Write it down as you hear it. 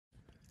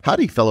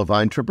Howdy, fellow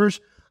Vine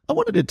Trippers. I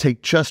wanted to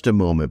take just a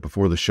moment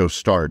before the show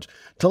starts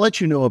to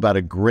let you know about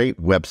a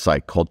great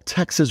website called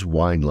Texas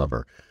Wine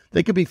Lover.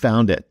 They can be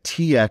found at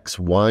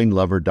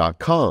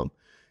txwinelover.com.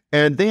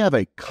 And they have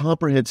a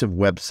comprehensive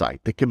website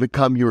that can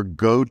become your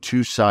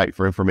go-to site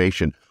for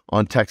information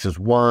on Texas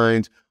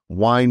wines,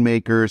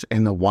 winemakers,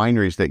 and the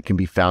wineries that can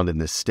be found in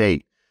this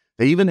state.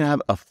 They even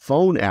have a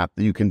phone app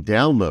that you can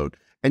download,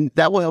 and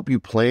that will help you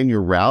plan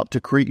your route to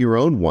create your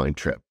own wine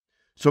trip.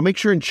 So make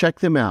sure and check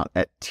them out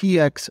at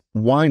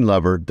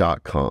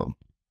txwinelover.com.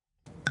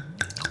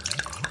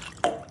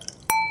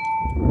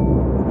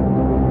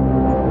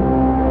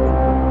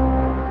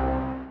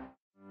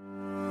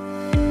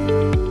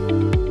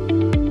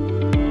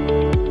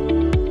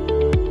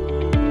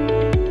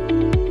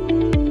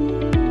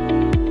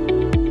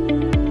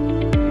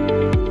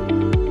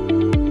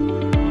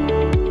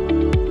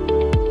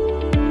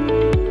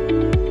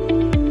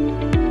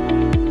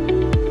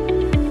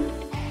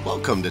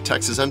 Welcome to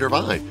Texas Under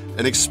Vine,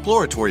 an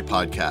exploratory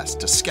podcast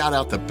to scout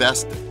out the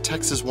best that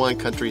Texas wine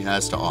country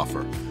has to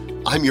offer.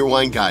 I'm your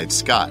wine guide,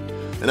 Scott,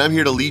 and I'm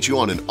here to lead you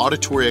on an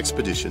auditory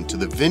expedition to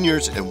the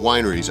vineyards and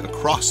wineries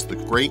across the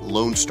great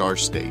Lone Star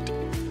State.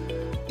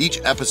 Each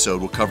episode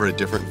will cover a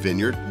different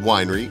vineyard,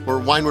 winery, or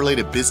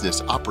wine-related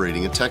business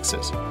operating in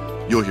Texas.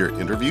 You'll hear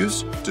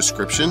interviews,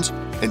 descriptions,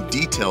 and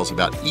details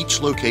about each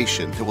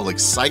location that will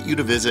excite you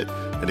to visit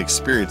and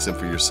experience them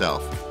for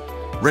yourself.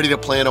 Ready to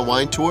plan a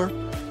wine tour?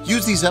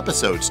 Use these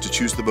episodes to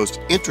choose the most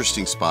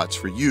interesting spots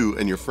for you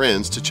and your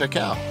friends to check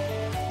out.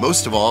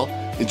 Most of all,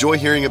 enjoy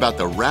hearing about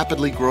the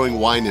rapidly growing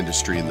wine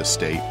industry in the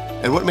state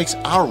and what makes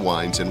our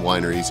wines and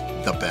wineries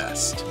the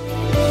best.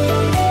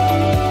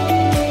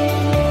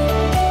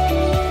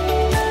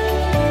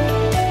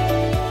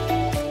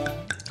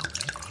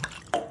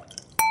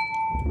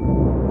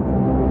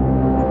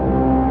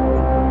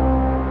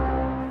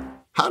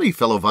 Howdy,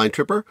 fellow Vine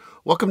Tripper.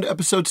 Welcome to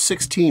episode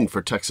 16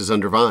 for Texas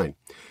Under Vine.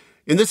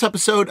 In this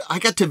episode, I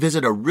got to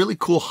visit a really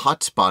cool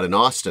hotspot in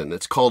Austin.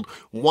 It's called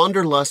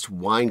Wanderlust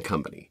Wine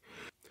Company.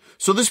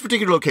 So this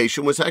particular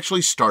location was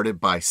actually started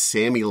by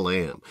Sammy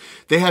Lamb.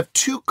 They have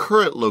two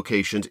current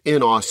locations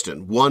in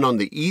Austin, one on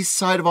the east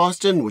side of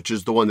Austin, which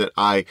is the one that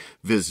I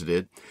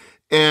visited,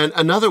 and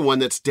another one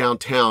that's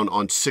downtown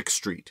on 6th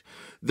Street.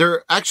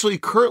 They're actually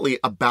currently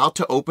about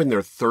to open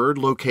their third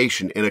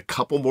location in a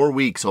couple more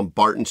weeks on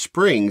Barton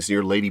Springs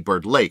near Lady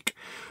Bird Lake.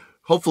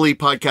 Hopefully,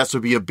 podcast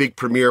will be a big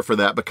premiere for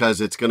that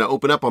because it's going to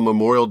open up on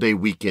Memorial Day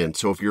weekend.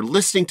 So if you're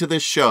listening to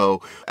this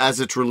show as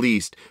it's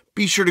released,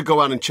 be sure to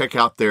go out and check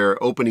out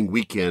their opening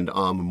weekend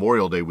on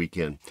Memorial Day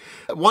weekend.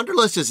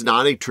 Wanderlust is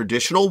not a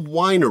traditional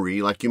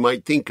winery like you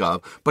might think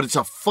of, but it's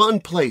a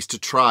fun place to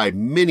try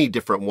many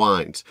different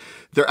wines.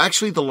 They're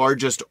actually the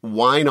largest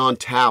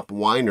wine-on-tap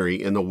winery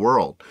in the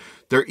world.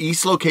 Their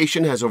east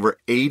location has over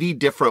 80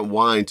 different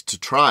wines to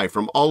try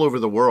from all over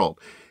the world.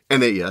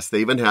 And they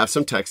even have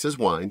some Texas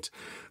wines.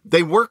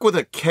 They work with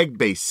a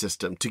keg-based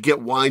system to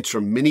get wines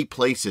from many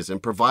places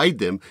and provide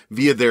them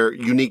via their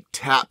unique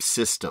tap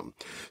system.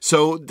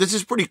 So this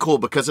is pretty cool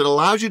because it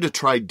allows you to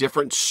try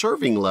different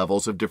serving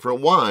levels of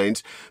different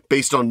wines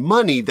based on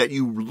money that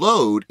you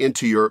load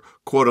into your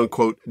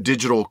quote-unquote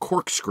digital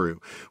corkscrew,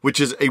 which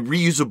is a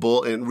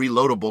reusable and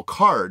reloadable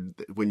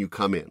card when you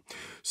come in.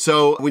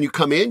 So when you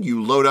come in,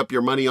 you load up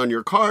your money on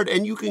your card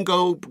and you can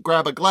go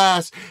grab a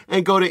glass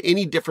and go to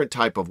any different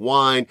type of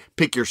wine,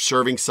 pick your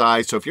serving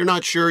size. So if you're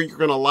not sure you're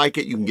going to like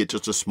it, you can get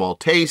just a small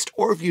taste.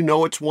 Or if you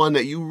know it's one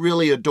that you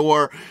really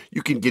adore,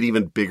 you can get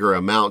even bigger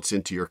amounts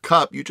into your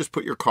cup. You just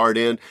put your card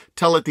in,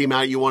 tell it the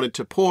amount you want it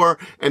to pour,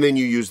 and then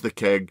you use the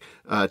keg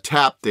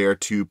tap there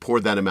to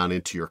pour that amount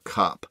into your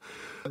cup.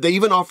 They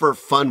even offer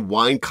fun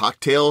wine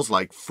cocktails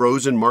like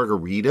frozen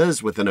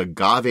margaritas with an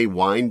agave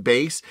wine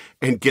base,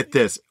 and get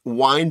this,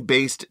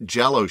 wine-based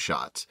Jell-O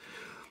shots.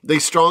 They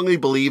strongly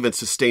believe in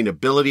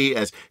sustainability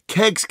as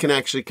kegs can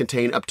actually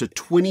contain up to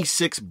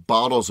 26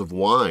 bottles of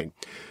wine.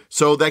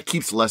 So that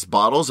keeps less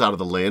bottles out of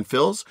the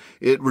landfills.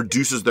 It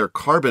reduces their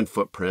carbon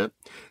footprint.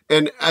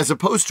 And as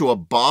opposed to a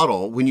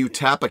bottle, when you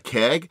tap a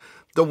keg,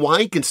 the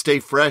wine can stay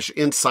fresh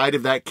inside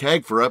of that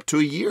keg for up to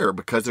a year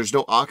because there's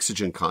no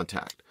oxygen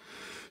contact.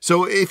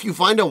 So if you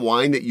find a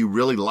wine that you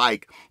really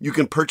like, you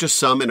can purchase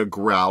some in a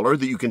growler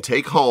that you can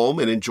take home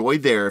and enjoy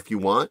there if you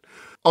want.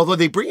 Although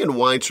they bring in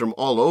wines from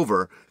all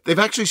over, they've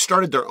actually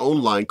started their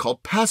own line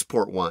called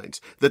Passport Wines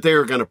that they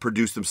are going to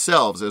produce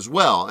themselves as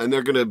well. And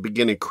they're going to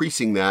begin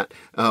increasing that,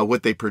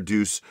 what they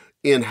produce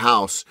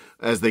in-house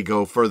as they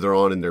go further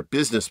on in their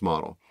business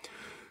model.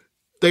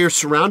 They are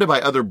surrounded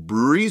by other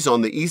breweries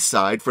on the east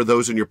side for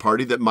those in your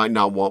party that might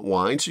not want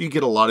wine, so you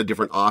get a lot of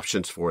different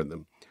options for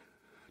them.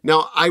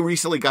 Now, I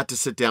recently got to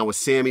sit down with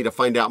Sammy to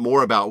find out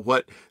more about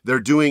what they're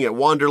doing at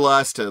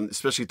Wanderlust, and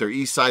especially at their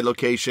east side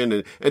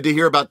location, and to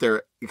hear about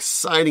their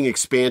exciting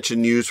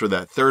expansion news for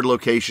that third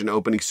location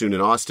opening soon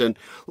in Austin.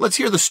 Let's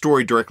hear the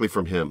story directly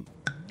from him.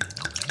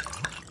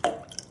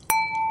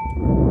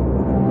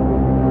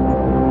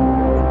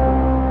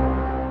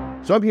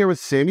 So I'm here with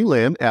Sammy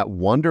Lamb at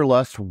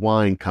Wanderlust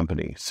Wine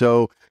Company.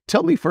 So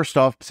tell me first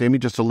off, Sammy,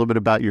 just a little bit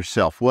about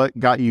yourself. What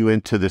got you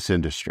into this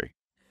industry?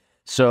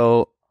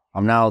 So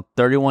I'm now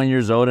 31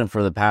 years old, and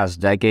for the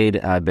past decade,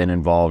 I've been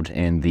involved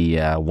in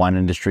the wine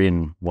industry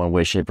in one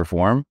way, shape, or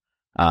form.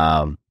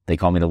 They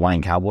call me the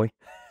wine cowboy.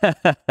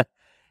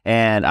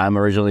 And I'm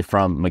originally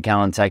from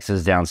McAllen,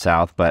 Texas, down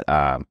south, but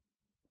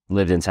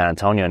lived in San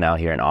Antonio, now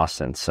here in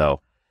Austin.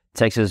 So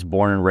Texas,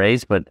 born and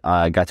raised, but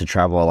I got to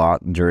travel a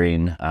lot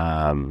during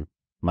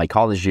my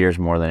college years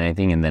more than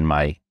anything, and then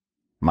my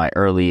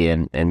early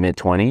and mid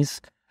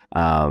 20s.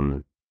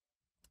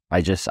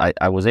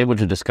 I was able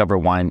to discover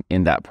wine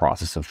in that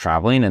process of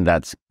traveling, and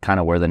that's kind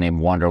of where the name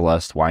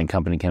Wanderlust Wine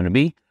Company came to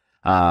be.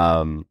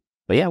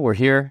 But yeah, we're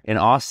here in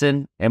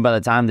Austin, and by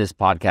the time this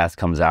podcast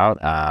comes out,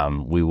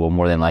 we will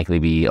more than likely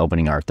be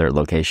opening our third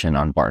location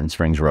on Barton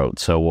Springs Road.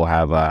 So we'll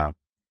have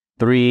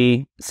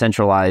 3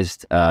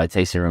 centralized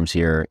tasting rooms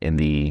here in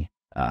the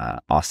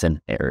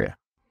Austin area.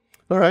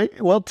 All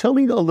right. Well, tell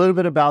me a little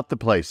bit about the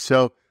place.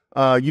 So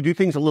you do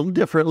things a little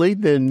differently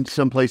than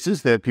some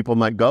places that people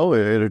might go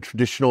at a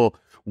traditional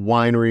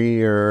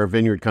winery or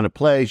vineyard kind of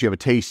place. You have a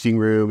tasting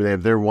room and they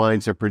have their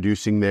wines they're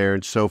producing there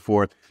and so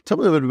forth. Tell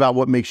me a little bit about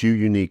what makes you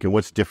unique and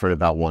what's different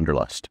about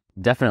Wanderlust.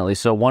 Definitely.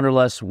 So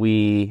Wanderlust,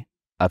 a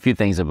few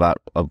things of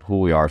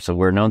who we are. So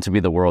we're known to be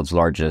the world's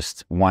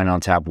largest wine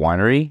on tap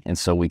winery. And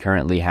so we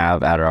currently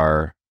have at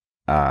our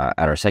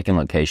second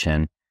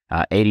location,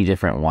 80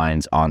 different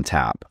wines on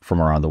tap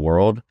from around the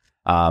world.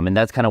 And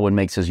that's kind of what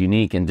makes us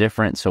unique and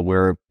different. So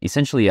we're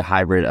essentially a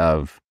hybrid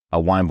of a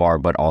wine bar,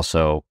 but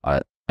also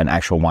an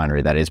actual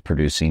winery that is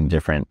producing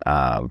different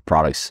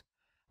products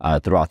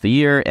throughout the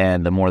year.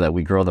 And the more that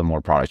we grow, the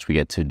more products we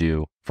get to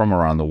do from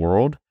around the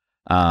world.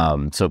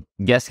 So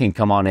guests can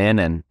come on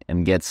in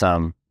and get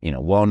some,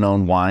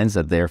 well-known wines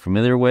that they're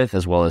familiar with,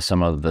 as well as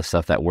some of the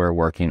stuff that we're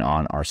working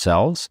on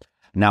ourselves.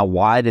 Now,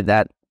 why did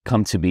that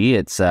come to be?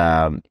 It's,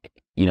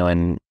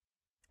 in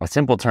a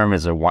simple term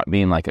is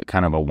being like a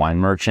kind of a wine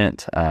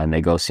merchant,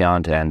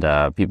 negociant,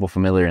 and people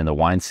familiar in the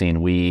wine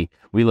scene we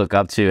look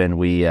up to, and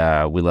we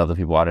love the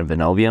people out in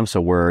Vinovium.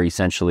 So we're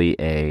essentially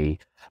a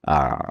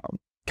kind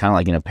of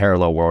like in a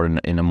parallel world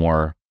in a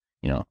more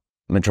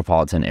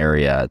metropolitan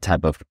area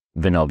type of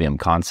Vinovium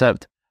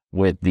concept,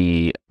 with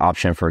the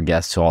option for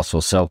guests to also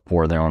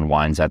self-pour their own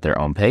wines at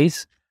their own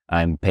pace.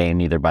 I'm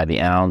paying either by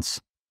the ounce,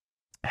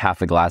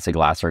 half a glass,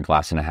 or a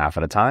glass and a half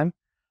at a time.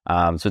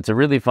 So it's a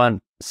really fun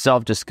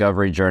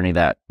self-discovery journey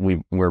that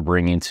we're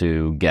bringing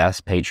to guests,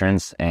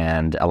 patrons,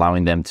 and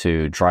allowing them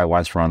to try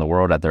wines from around the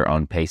world at their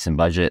own pace and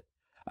budget,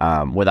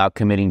 without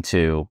committing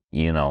to,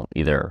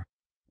 either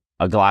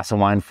a glass of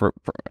wine for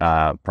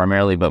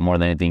primarily, but more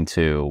than anything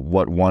to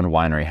what one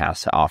winery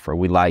has to offer.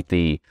 We like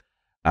the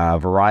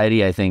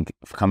variety. I think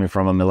coming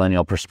from a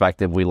millennial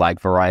perspective, we like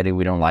variety.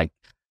 We don't like,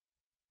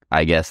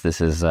 I guess this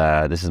is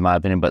my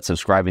opinion, but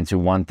subscribing to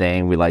one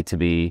thing. We like to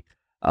be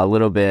a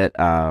little bit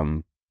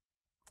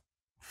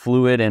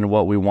fluid in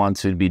what we want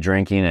to be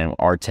drinking, and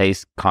our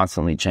tastes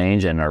constantly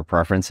change and our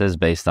preferences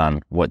based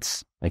on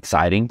what's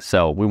exciting.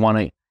 So we want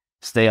to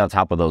stay on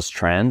top of those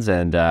trends,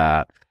 and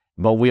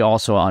but we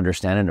also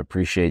understand and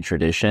appreciate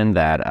tradition,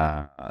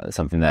 that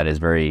something that is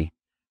very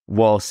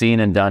well seen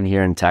and done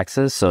here in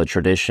Texas. So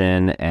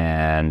tradition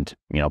and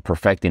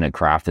perfecting a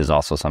craft is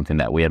also something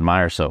that we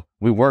admire. So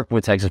we work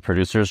with Texas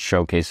producers,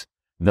 showcase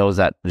those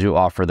that do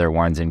offer their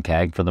wines in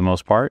keg for the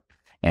most part,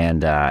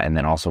 and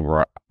then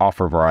also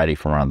offer variety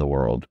from around the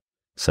world.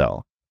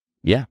 So,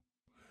 yeah.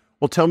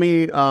 Well, tell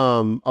me a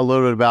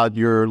little bit about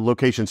your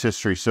location's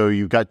history. So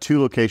you've got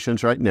 2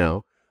 locations right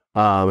now,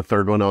 a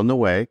third one on the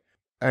way,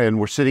 and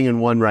we're sitting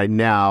in one right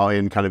now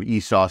in kind of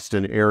East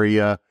Austin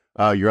area.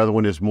 Your other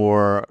one is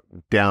more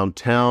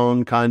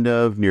downtown, kind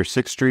of near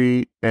 6th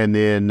Street, and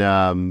then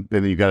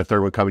you got a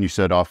third one coming, you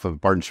said, off of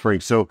Barton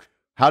Springs. So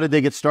how did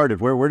they get started?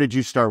 Where did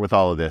you start with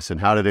all of this, and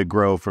how did it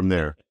grow from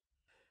there?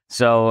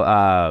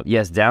 So,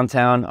 yes,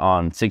 downtown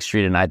on 6th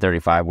Street and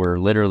I-35, we're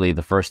literally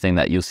the first thing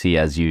that you'll see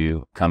as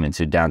you come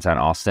into downtown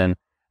Austin,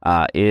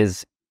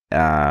 is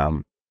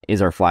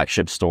our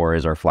flagship store,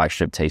 is our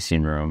flagship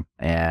tasting room.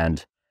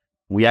 And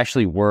we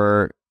actually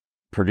were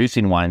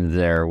producing wine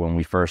there when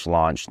we first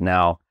launched.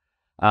 Now,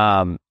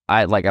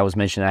 like I was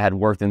mentioning, I had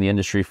worked in the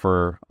industry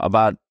for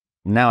about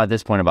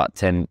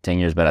 10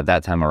 years, but at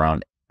that time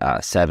around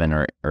 7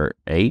 or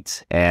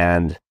 8.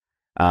 And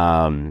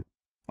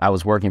I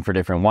was working for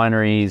different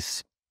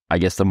wineries. I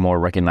guess the more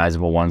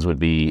recognizable ones would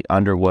be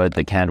Underwood,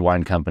 the canned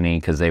wine company,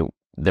 because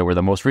they were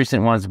the most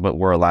recent ones, but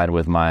were aligned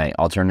with my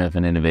alternative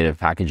and innovative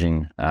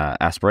packaging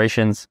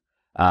aspirations.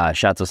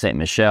 Chateau Ste.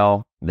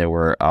 Michelle, they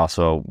were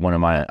also one of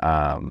my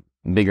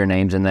bigger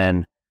names. And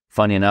then,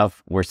 funny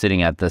enough, we're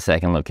sitting at the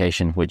second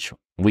location, which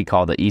we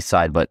call the East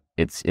Side, but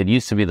it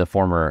used to be the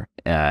former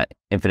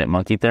Infinite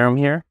Monkey Theorem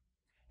here.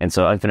 And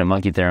so Infinite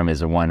Monkey Theorem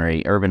is a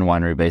urban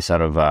winery based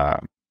out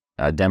of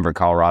Denver,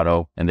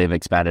 Colorado, and they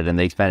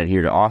expanded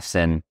here to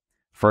Austin,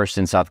 first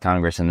in South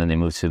Congress, and then they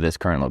moved to this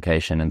current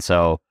location. And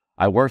so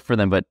I worked for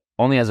them, but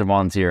only as a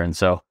volunteer. And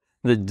so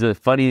the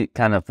funny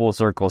kind of full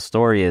circle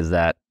story is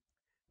that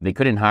they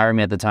couldn't hire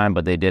me at the time,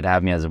 but they did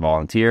have me as a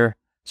volunteer.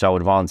 So I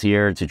would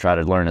volunteer to try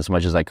to learn as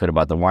much as I could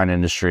about the wine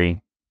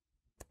industry.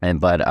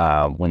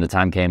 But when the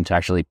time came to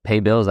actually pay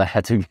bills, I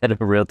had to get a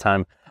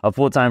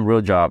full-time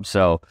real job.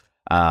 So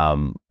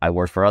I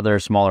worked for other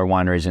smaller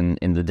wineries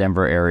in the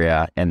Denver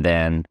area. And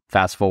then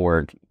fast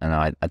forward,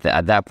 and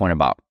at that point,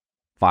 about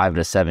 5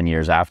 to 7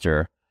 years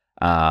after,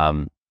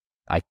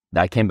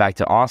 I came back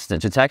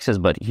to Texas,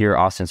 but here,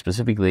 Austin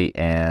specifically,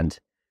 and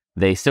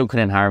they still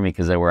couldn't hire me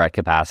because they were at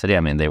capacity.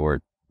 I mean, they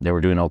were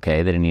doing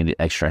okay. They didn't need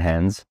extra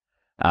hands.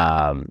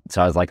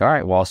 So I was like, all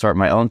right, well, I'll start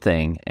my own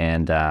thing.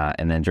 And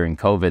then during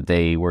COVID,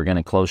 they were going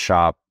to close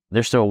shop.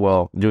 They're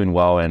still doing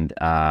well and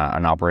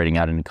operating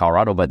out in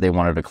Colorado, but they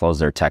wanted to close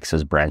their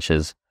Texas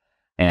branches.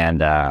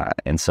 And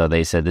so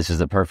they said, this is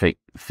the perfect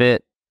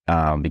fit,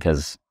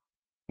 because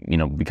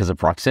of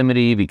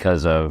proximity,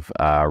 because of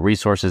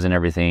resources and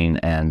everything,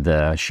 and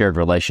the shared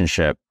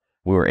relationship,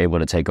 we were able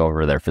to take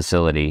over their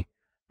facility.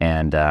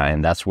 And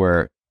that's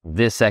where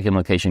this second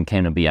location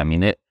came to be. I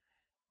mean,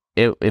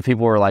 if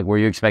people were like, were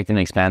you expecting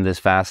to expand this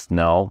fast?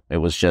 No, it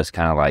was just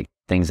kind of like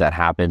things that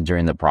happened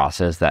during the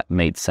process that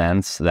made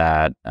sense,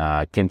 that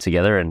came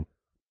together and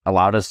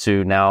allowed us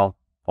to now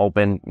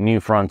open new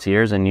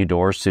frontiers and new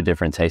doors to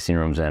different tasting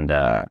rooms and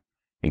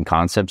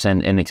concepts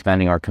and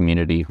expanding our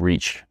community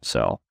reach.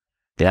 So,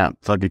 yeah.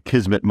 It's like a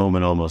kismet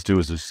moment almost. It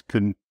was just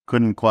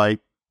couldn't quite.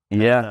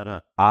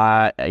 Yeah.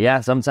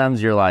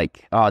 Sometimes you're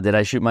like, oh, did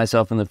I shoot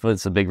myself in the foot?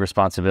 It's a big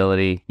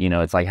responsibility.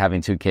 It's like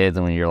having 2 kids,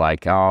 and when you're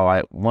like,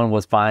 oh, one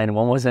was fine,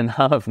 one was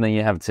enough, and then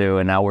you have 2,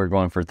 and now we're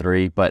going for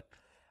 3. But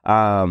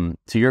to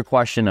your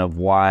question of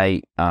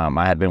why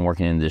I had been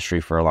working in the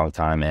industry for a long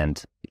time,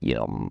 and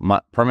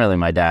primarily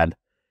my dad,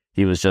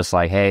 he was just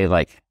like, hey,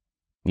 like,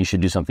 you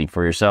should do something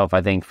for yourself.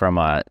 I think from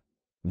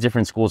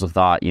different schools of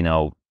thought,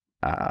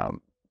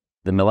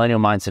 the millennial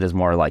mindset is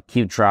more like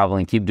keep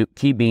traveling,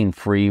 keep being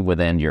free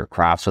within your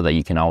craft so that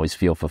you can always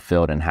feel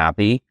fulfilled and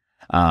happy.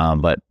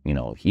 But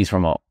he's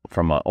from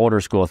an older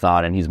school of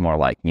thought, and he's more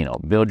like,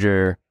 build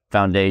your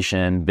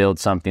foundation, build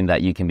something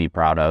that you can be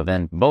proud of.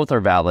 And both are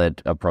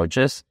valid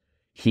approaches.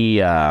 He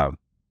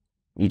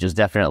just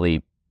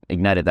definitely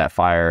ignited that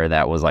fire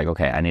that was like,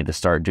 okay, I need to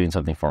start doing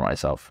something for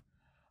myself.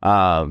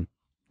 And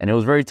it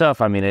was very tough.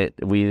 I mean,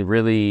 we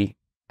really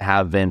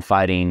have been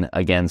fighting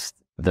against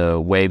the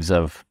waves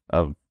of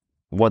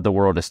what the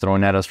world is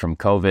throwing at us, from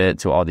COVID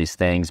to all these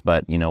things.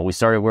 But, we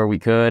started where we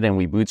could, and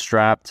we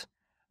bootstrapped,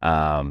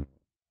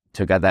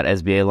 took out that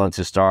SBA loan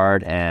to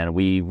start, and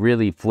we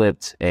really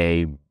flipped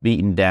a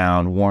beaten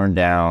down, worn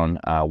down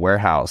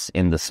warehouse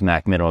in the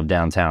smack middle of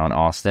downtown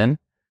Austin,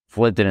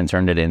 flipped it and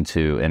turned it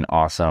into an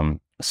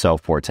awesome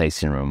self-pour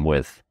tasting room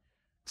with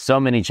so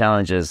many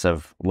challenges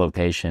of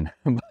location.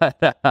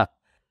 But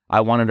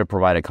I wanted to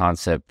provide a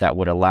concept that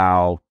would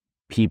allow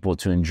people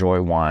to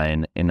enjoy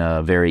wine in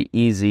a very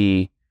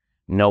easy,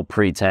 no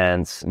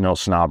pretense, no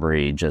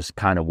snobbery, just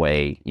kind of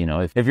way.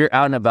 If you're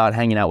out and about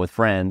hanging out with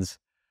friends,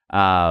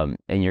 and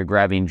you're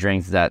grabbing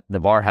drinks that the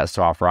bar has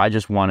to offer, I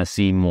just want to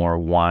see more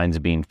wines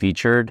being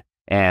featured.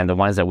 And the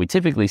wines that we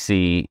typically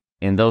see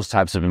in those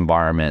types of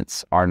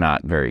environments are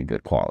not very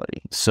good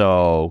quality.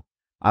 So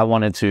I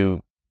wanted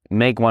to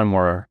make one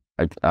more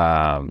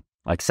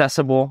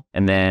accessible,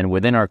 and then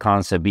within our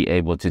concept, be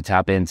able to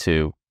tap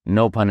into,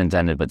 no pun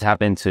intended, but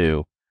tap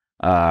into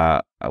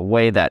a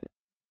way that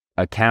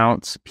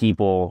accounts,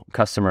 people,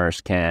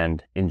 customers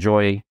can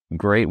enjoy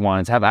great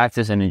wines, have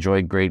access and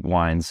enjoy great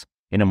wines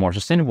in a more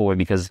sustainable way.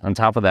 Because on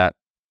top of that,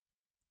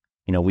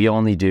 we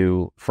only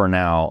do, for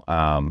now,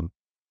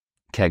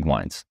 keg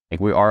wines. Like,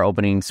 we are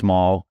opening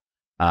small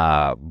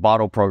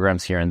bottle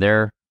programs here and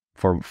there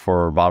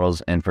for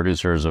bottles and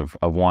producers of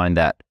wine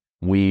that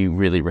we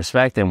really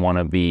respect and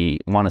want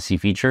to see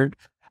featured,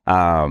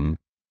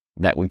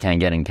 that we can't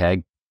get in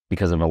keg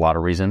because of a lot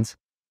of reasons.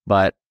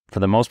 But for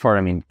the most part,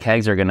 I mean,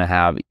 kegs are going to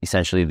have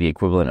essentially the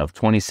equivalent of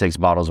 26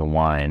 bottles of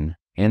wine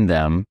in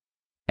them.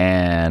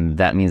 And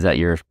that means that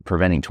you're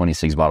preventing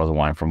 26 bottles of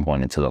wine from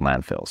going into the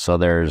landfill. So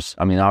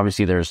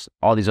obviously there's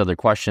all these other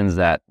questions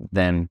that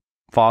then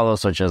follow,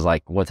 such as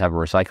like, what type of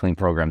recycling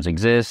programs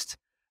exist,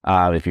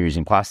 if you're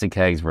using plastic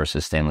kegs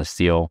versus stainless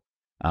steel.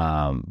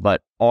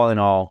 But all in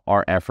all,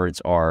 our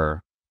efforts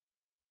are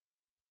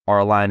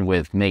aligned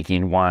with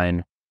making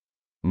wine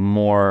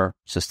more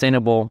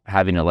sustainable,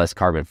 having a less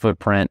carbon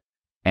footprint,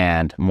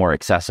 and more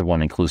accessible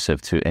and inclusive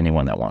to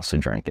anyone that wants to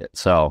drink it.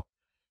 So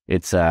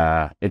it's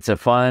a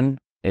fun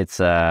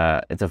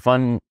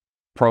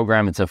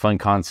program. It's a fun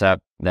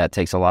concept that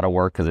takes a lot of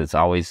work, because it's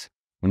always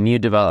new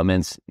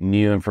developments,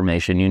 new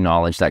information, new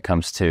knowledge that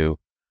comes to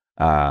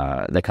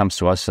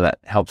us. So that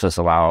helps us,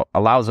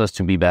 allows us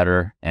to be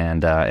better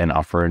and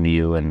offer a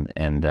new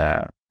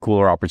and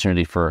cooler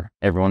opportunity for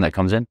everyone that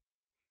comes in.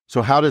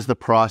 So how does the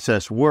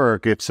process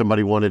work if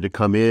somebody wanted to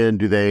come in?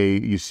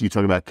 You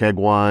talking about keg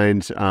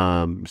wines,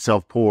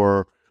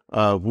 self-pour?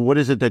 What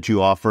is it that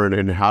you offer,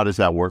 and how does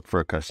that work for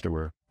a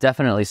customer?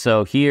 Definitely.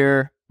 So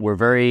here, we're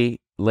very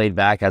laid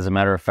back. As a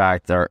matter of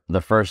fact,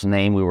 the first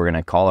name we were going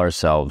to call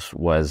ourselves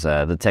was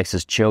the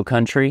Texas Chill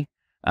Country.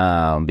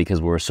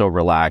 because we're so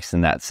relaxed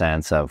in that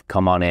sense of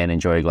come on in,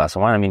 enjoy a glass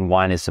of wine. I mean,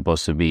 wine is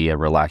supposed to be a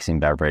relaxing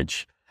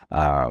beverage.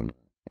 And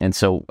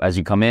so as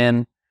you come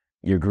in,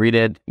 you're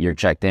greeted, you're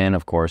checked in,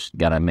 of course,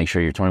 got to make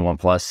sure you're 21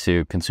 plus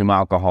to consume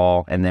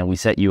alcohol. And then we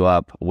set you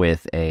up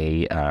with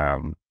a,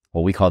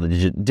 what we call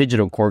the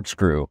digital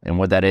corkscrew. And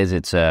what that is,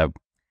 it's a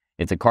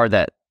card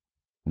that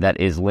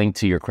is linked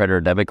to your credit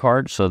or debit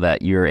card so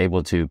that you're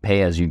able to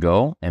pay as you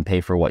go and pay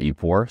for what you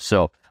pour.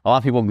 So a lot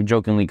of people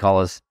jokingly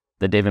call us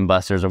the Dave and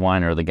Buster's of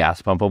wine or the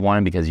gas pump of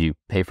wine because you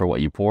pay for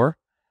what you pour.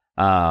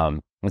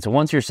 And so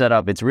once you're set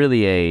up, it's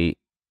really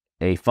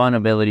a fun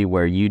ability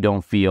where you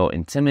don't feel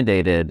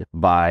intimidated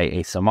by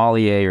a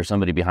sommelier or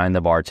somebody behind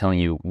the bar telling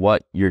you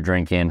what you're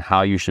drinking,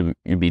 how you should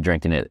be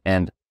drinking it,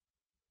 and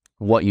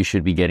what you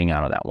should be getting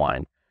out of that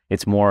wine.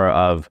 It's more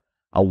of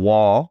a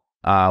wall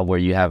where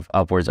you have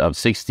upwards of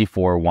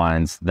 64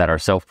 wines that are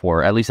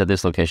self-pour, at least at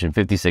this location,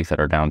 56 that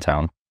are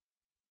downtown,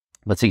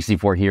 but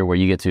 64 here where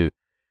you get to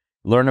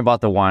learn about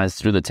the wines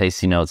through the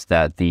tasting notes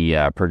that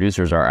the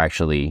producers are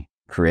actually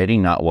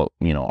creating, not what,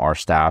 our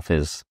staff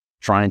is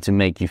trying to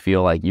make you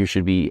feel like you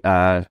should be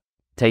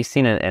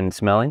tasting and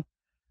smelling.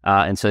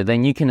 And so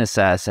then you can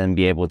assess and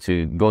be able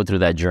to go through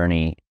that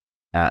journey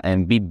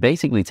and be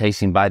basically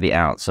tasting by the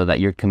ounce so that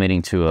you're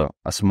committing to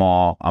a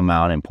small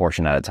amount and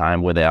portion at a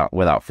time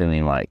without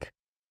feeling like,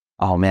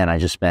 oh man, I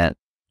just spent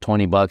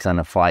 $20 on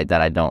a flight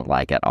that I don't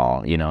like at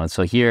all, And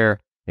so here,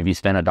 if you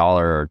spend $1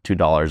 or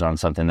 $2 on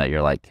something that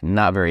you're like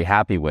not very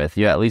happy with,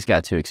 you at least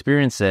got to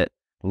experience it,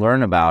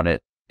 learn about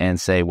it, and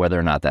say whether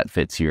or not that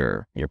fits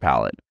your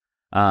palate.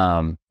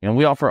 And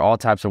we offer all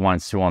types of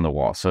wines too on the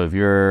wall. So if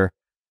you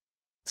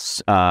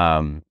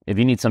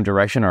need some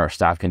direction, our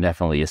staff can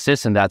definitely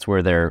assist, and that's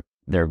where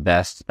they're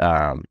best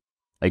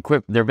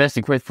equipped. They're best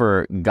equipped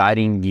for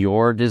guiding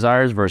your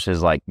desires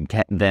versus like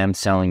them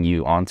selling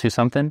you onto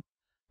something.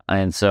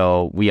 And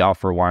so we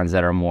offer wines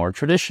that are more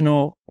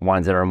traditional,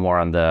 wines that are more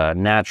on the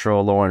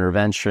natural, low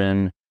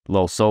intervention,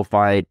 low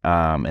sulfite,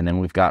 and then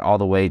we've got all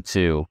the way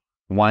to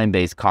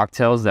wine-based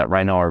cocktails that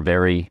right now are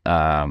very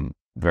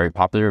very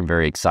popular and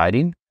very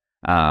exciting.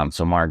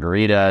 So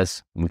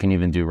margaritas, we can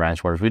even do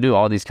ranch waters. We do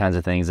all these kinds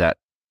of things that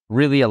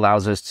really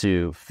allows us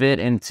to fit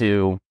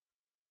into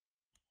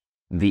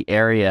the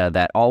area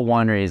that all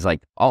wineries,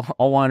 like all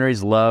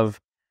wineries love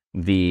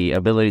the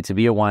ability to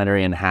be a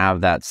winery and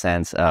have that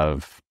sense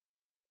of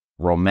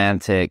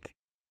romantic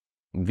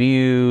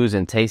views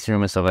and tasting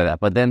room and stuff like that.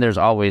 But then there's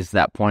always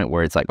that point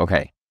where it's like,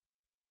 okay,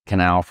 can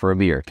I offer a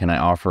beer? Can I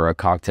offer a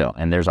cocktail?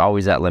 And there's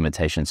always that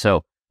limitation.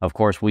 So of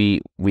course,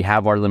 we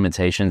have our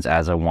limitations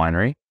as a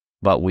winery,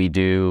 but we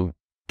do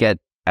get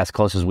as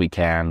close as we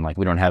can. Like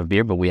we don't have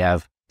beer, but we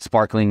have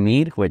sparkling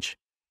mead, which,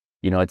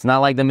 it's not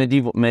like the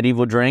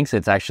medieval drinks.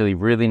 It's actually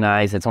really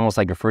nice. It's almost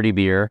like a fruity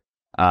beer.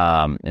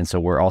 And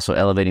so we're also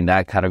elevating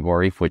that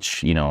category,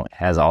 which,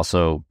 has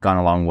also gone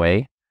a long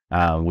way.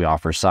 We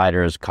offer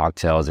ciders,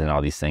 cocktails, and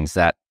all these things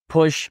that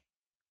push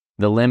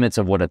the limits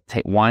of what a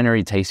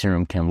winery tasting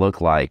room can look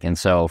like. And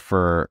so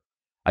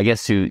I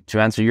guess to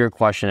answer your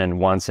question in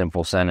one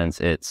simple sentence,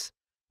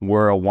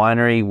 we're a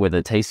winery with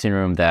a tasting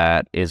room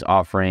that is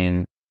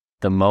offering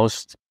the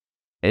most,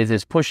 it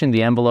is pushing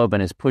the envelope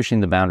and is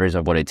pushing the boundaries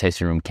of what a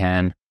tasting room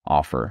can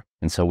offer.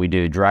 And so we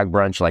do drag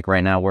brunch, like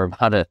right now we're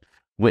about to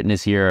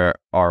witness here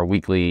our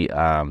weekly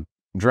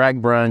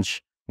drag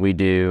brunch. We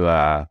do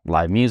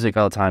live music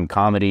all the time,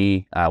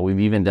 comedy.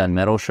 We've even done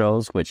metal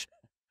shows, which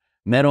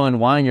metal and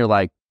wine, you're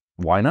like,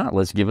 why not?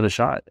 Let's give it a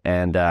shot.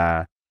 And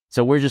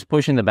so we're just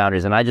pushing the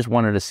boundaries. And I just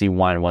wanted to see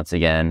wine once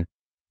again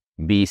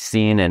be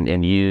seen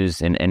and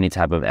used in any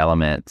type of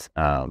element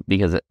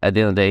because at the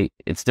end of the day,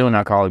 it's still an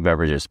alcoholic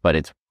beverages, but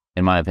it's,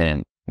 in my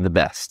opinion, the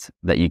best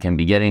that you can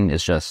be getting.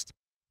 Is just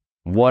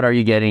what are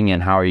you getting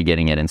and how are you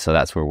getting it? And so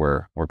that's where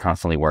we're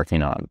constantly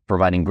working on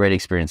providing great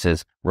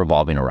experiences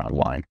revolving around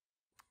wine.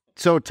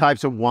 So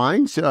types of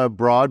wines,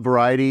 broad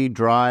variety,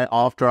 dry,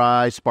 off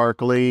dry,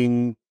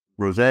 sparkling,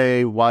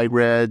 rosé, white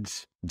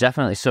reds.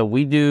 Definitely. So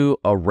we do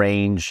a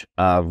range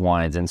of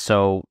wines. And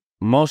so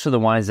most of the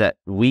wines that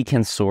we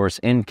can source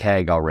in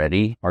keg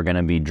already are going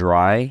to be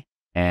dry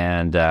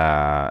and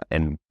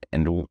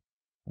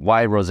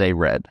white, rosé,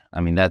 red.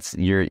 I mean, that's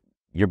your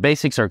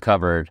basics are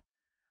covered.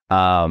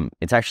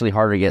 It's actually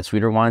harder to get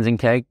sweeter wines in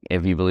keg,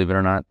 if you believe it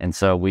or not. And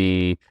so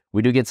we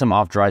do get some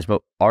off dries,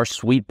 but our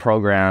sweet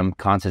program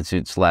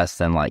constitutes less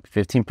than like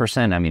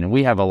 15%. I mean,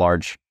 we have a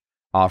large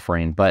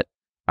offering, but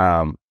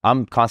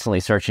I'm constantly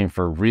searching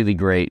for really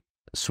great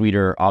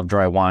sweeter off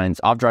dry wines,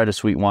 off dry to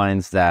sweet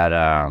wines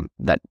that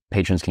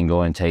patrons can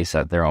go and taste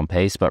at their own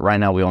pace. But right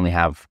now we only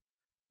have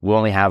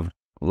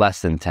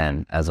less than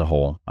 10 as a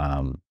whole.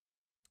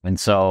 And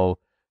so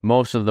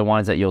most of the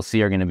wines that you'll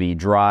see are going to be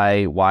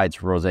dry, whites,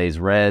 rosés,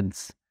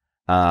 reds.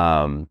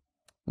 The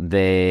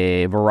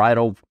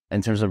varietal,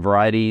 in terms of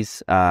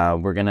varieties,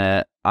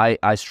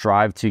 I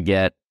strive to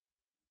get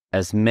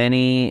as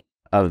many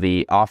of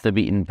the off the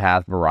beaten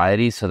path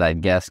varieties so that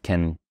guests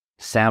can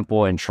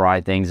sample and try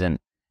things and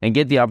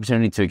get the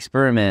opportunity to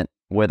experiment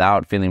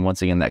without feeling,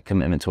 once again, that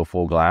commitment to a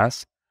full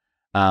glass.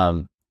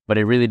 but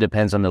it really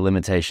depends on the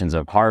limitations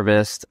of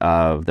harvest,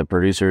 of the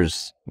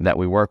producers that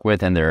we work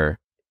with and their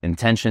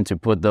intention to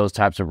put those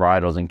types of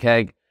varietals in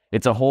keg.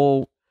 It's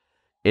how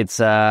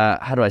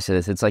do I say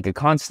this? It's like a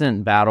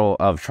constant battle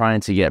of trying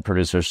to get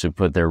producers to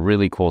put their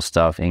really cool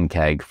stuff in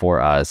keg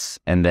for us,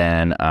 and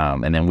then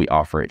we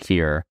offer it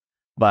here.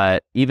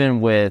 But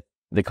even with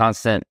the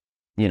constant,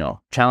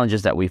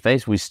 challenges that we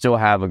face, we still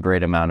have a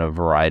great amount of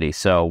variety.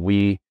 So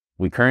we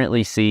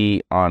currently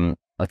see on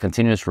a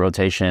continuous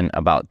rotation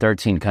about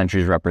 13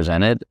 countries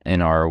represented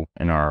in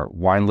our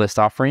wine list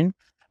offering,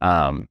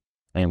 and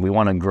we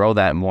want to grow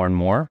that more and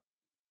more.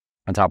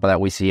 On top of that,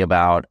 we see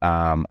about,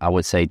 I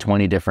would say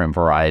 20 different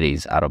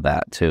varieties out of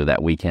that too, that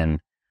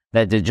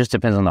just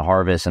depends on the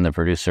harvest and the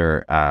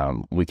producer,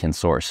 we can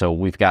source. So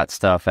we've got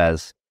stuff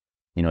as,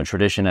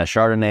 tradition as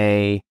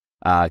Chardonnay,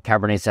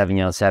 Cabernet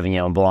Sauvignon,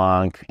 Sauvignon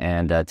Blanc,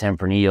 and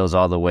Tempranillos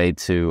all the way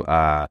to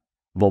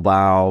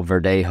Bilbao,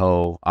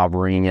 Verdejo,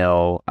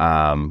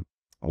 Albarino.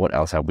 What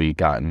else have we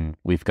gotten?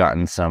 We've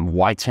gotten some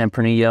white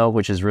Tempranillo,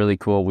 which is really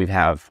cool. We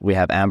have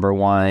amber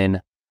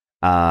wine.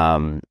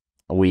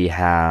 We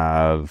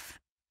have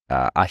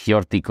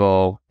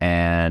Achiortico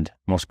and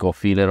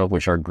Moscofilero,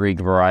 which are Greek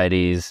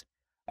varieties.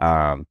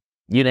 You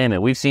name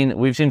it. We've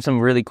seen some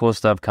really cool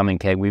stuff come in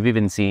keg. We've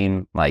even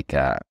seen like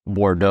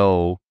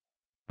Bordeaux,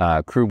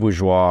 Cru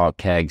Bourgeois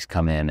kegs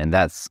come in, and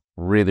that's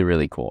really,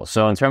 really cool.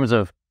 So in terms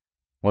of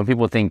when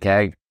people think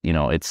keg,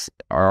 it's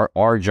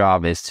our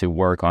job is to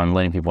work on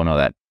letting people know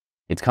that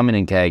it's coming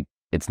in keg.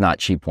 It's not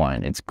cheap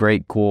wine. It's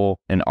great, cool,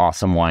 and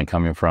awesome wine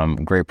coming from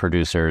great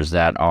producers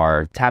that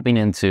are tapping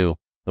into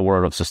the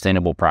world of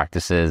sustainable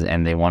practices,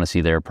 and they want to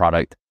see their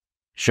product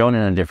shown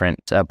in a different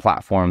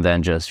platform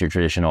than just your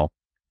traditional,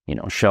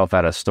 shelf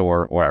at a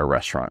store or at a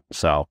restaurant.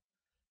 So,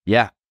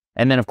 yeah.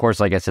 And then, of course,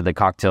 like I said, the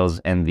cocktails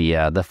and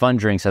the fun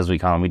drinks, as we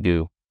call them, we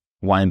do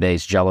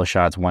wine-based Jello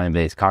shots,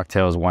 wine-based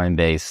cocktails,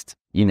 wine-based,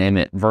 you name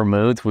it,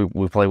 vermouths.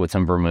 We play with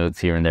some vermouths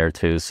here and there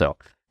too. So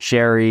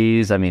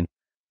sherries,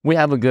 we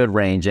have a good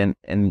range, and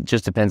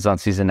just depends on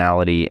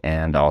seasonality,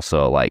 and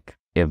also like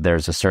if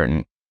there's a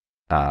certain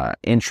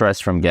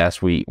interest from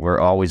guests, we're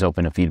always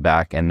open to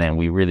feedback, and then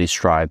we really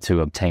strive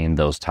to obtain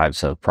those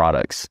types of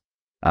products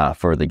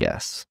for the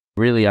guests.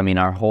 Really,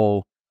 our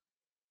whole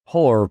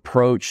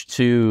approach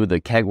to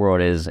the keg world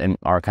is, and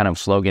our kind of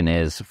slogan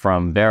is,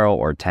 from barrel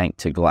or tank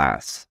to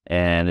glass,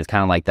 and it's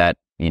kind of like that,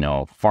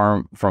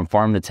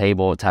 farm to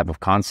table type of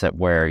concept,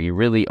 where you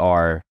really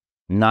are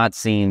not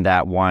seeing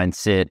that wine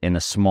sit in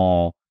a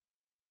small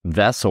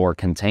vessel or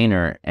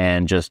container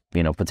and just,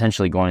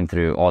 potentially going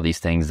through all these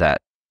things that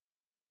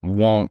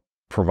won't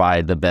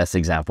provide the best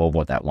example of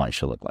what that wine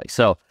should look like.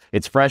 So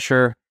it's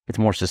fresher, it's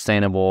more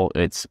sustainable,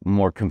 it's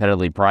more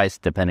competitively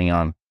priced depending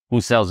on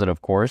who sells it,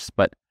 of course.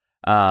 But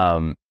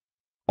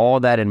all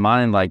that in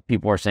mind, like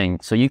people are saying,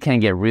 so you can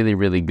get really,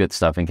 really good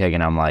stuff in keg.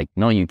 And I'm like,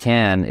 no, you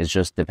can. It's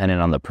just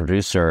dependent on the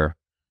producer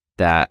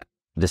that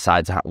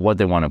decides what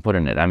they want to put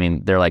in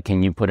it. They're like,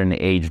 can you put in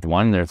an aged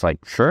one? There's like,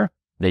 sure.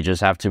 They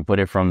just have to put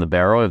it from the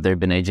barrel. If they've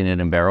been aging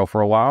it in barrel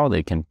for a while,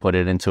 they can put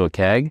it into a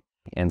keg.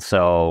 And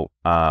so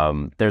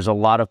there's a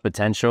lot of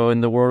potential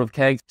in the world of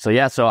kegs. So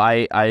yeah, so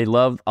I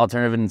love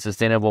alternative and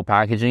sustainable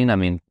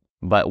packaging.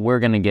 But we're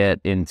going to get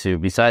into,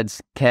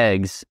 besides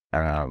kegs,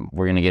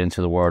 we're going to get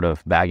into the world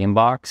of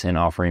bag-in-box and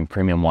offering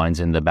premium wines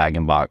in the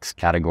bag-in-box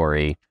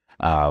category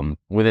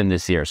within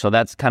this year. So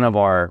that's kind of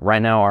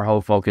right now our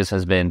whole focus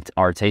has been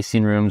our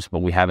tasting rooms,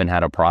 but we haven't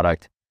had a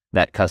product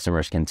that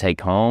customers can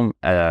take home.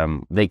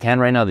 They can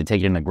right now, they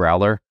take it in a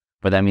growler,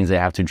 but that means they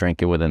have to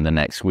drink it within the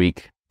next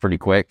week pretty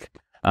quick.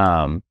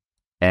 And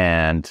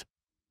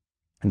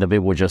the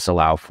bib will just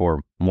allow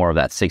for more of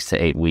that 6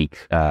 to 8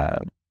 week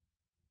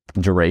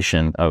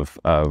duration of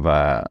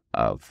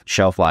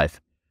shelf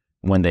life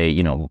when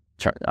they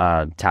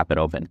tap it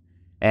open.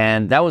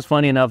 And that was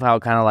funny enough how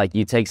kind of like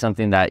you take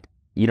something that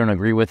you don't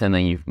agree with and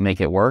then you make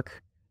it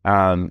work.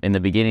 In the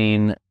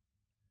beginning,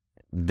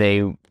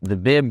 the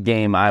bib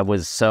game, I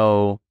was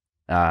so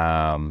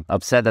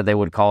upset that they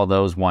would call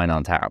those wine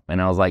on tap,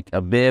 and I was like,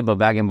 a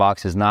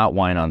bag-in-box is not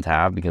wine on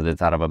tap because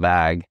it's out of a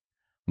bag.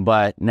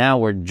 But now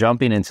we're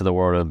jumping into the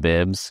world of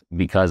bibs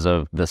because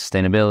of the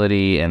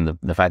sustainability and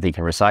the fact that you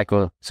can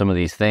recycle some of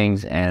these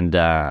things, and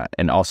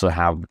also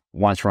have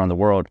wines around the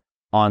world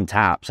on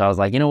tap. So I was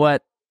like, you know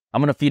what?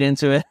 I'm going to feed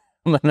into it.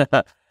 I'm going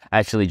to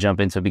actually jump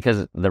into it,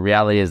 because the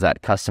reality is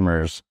that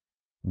customers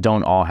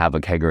don't all have a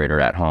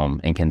kegerator at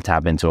home and can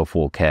tap into a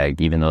full keg,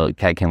 even though the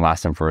keg can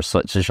last them for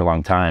such a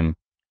long time.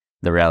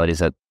 The reality is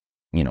that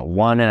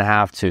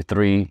 1.5 to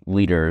 3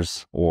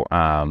 liters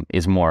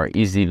is more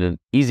easy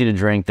to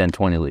drink than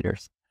 20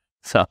 liters.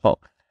 So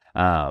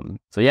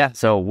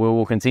we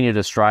will continue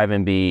to strive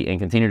and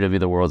continue to be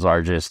the world's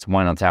largest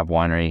wine on tap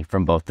winery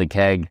from both the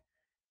keg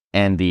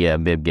and the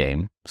bib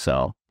game.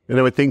 So. And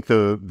I would think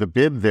the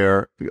bib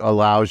there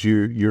allows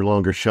you your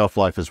longer shelf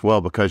life as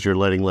well, because you're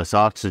letting less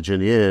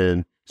oxygen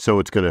in, so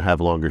it's going to have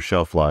longer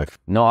shelf life.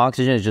 No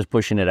oxygen is just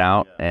pushing it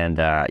out, and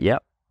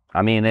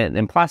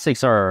and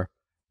plastics are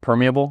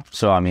permeable.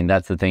 So, I mean,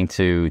 that's the thing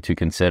to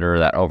consider,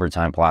 that over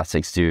time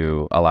plastics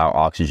do allow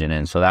oxygen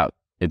in. So that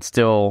it's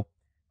still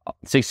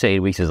 6 to 8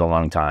 weeks is a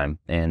long time.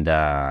 And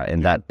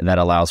that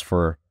allows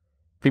for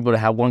people to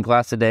have one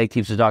glass a day,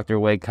 keeps the doctor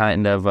away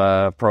kind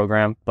of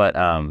program. But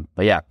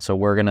yeah, so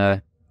we're going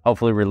to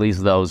hopefully release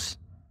those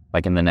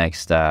like in the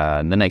next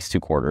 2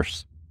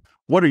 quarters.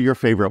 What are your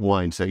favorite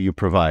wines that you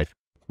provide?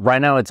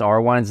 Right now, it's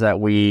our wines that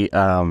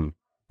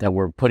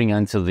we're putting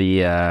into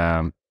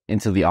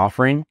the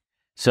offering.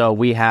 So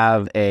we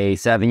have a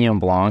Sauvignon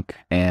Blanc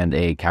and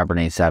a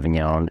Cabernet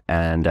Sauvignon,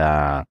 and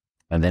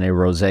then a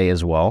Rosé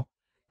as well.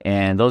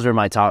 And those are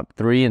my top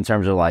 3 in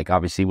terms of like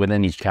obviously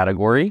within each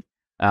category.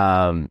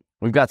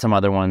 We've got some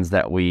other ones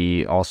that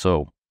we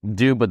also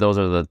do, but those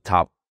are the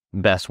top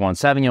best ones.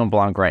 Sauvignon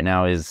Blanc right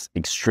now is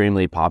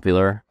extremely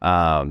popular.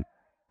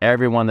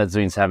 Everyone that's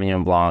doing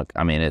Sauvignon Blanc,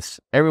 I mean,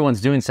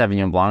 everyone's doing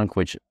Sauvignon Blanc,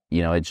 which,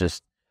 you know, it's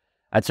just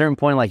at a certain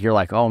point, like you're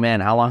like, oh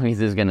man, how long is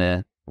this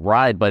gonna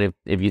ride? But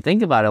if you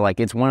think about it, like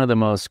it's one of the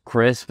most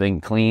crisp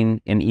and clean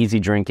and easy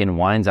drinking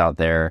wines out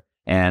there,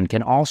 and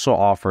can also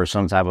offer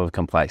some type of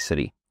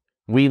complexity.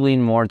 We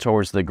lean more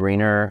towards the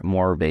greener,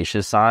 more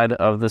herbaceous side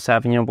of the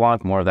Sauvignon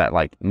Blanc, more of that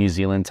like New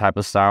Zealand type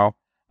of style.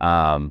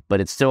 But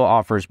it still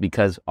offers,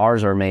 because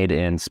ours are made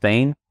in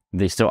Spain,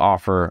 they still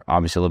offer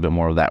obviously a little bit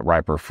more of that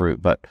riper fruit,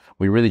 but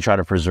we really try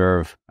to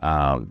preserve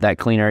that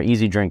cleaner,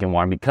 easy drinking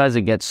wine, because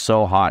it gets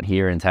so hot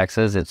here in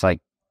Texas. It's like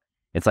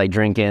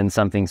drinking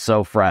something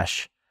so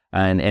fresh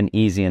and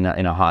easy in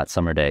a hot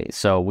summer day.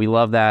 So we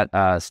love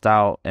that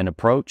style and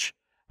approach.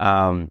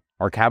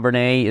 Our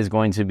Cabernet is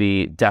going to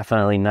be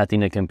definitely nothing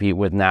to compete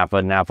with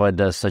Napa. Napa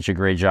does such a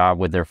great job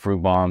with their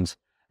fruit bombs.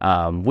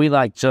 We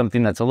like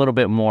something that's a little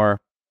bit more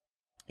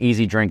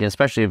easy drinking,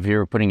 especially if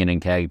you're putting it in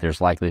keg.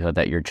 There's likelihood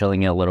that you're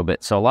chilling it a little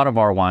bit. So a lot of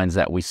our wines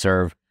that we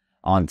serve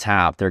on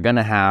tap, they're going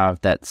to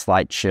have that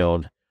slight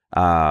chilled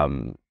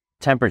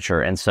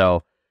temperature. And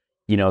so,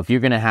 you know, if you're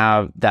going to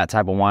have that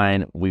type of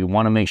wine, we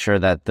want to make sure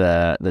that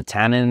the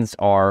tannins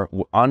are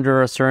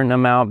under a certain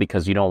amount,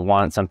 because you don't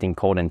want something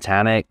cold and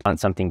tannic.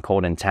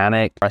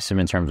 Aggressive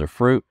in terms of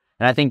fruit.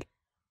 And I think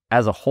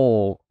as a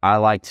whole, I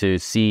like to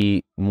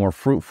see more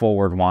fruit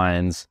forward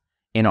wines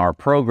in our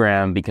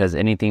program, because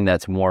anything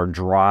that's more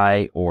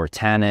dry or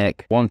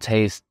tannic won't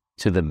taste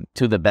to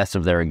the best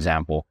of their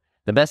example.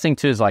 The best thing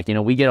too is, like, you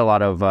know, we get a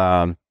lot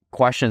of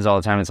questions all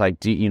the time. It's like,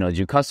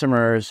 do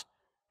customers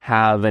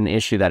have an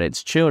issue that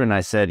it's chilled? And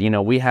I said, you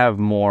know, we have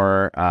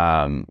more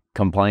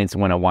complaints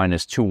when a wine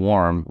is too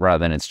warm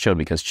rather than it's chilled,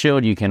 because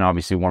chilled, you can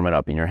obviously warm it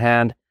up in your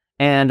hand,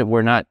 and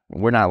we're not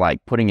like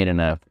putting it in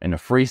a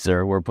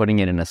freezer. We're putting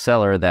it in a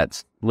cellar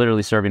that's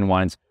literally serving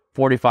wines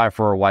 45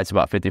 for our whites,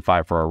 about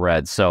 55 for our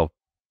reds. So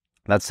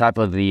that's type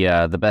of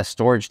the best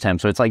storage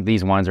temp. So it's like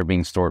these wines are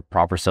being stored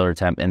proper cellar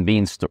temp and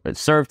being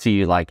served to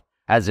you like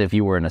as if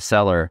you were in a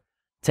cellar,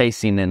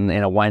 tasting in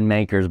a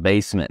winemaker's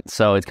basement.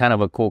 So it's kind of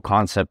a cool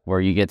concept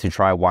where you get to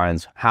try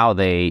wines how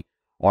they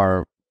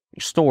are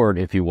stored,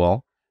 if you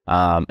will.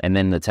 And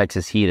then the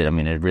Texas heated, I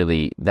mean, it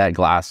really, that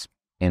glass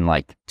in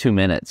like 2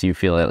 minutes, you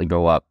feel it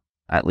go up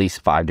at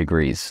least 5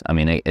 degrees. I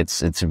mean,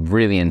 it's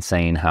really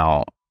insane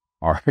how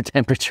our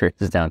temperature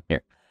is down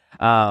here.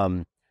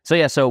 So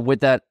yeah, so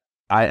with that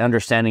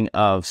understanding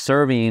of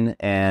serving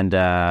and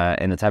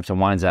the types of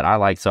wines that I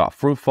like, so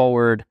fruit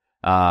forward,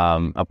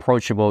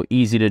 approachable,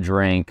 easy to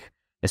drink,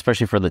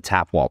 especially for the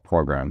tap wall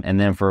program. And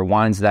then for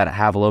wines that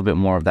have a little bit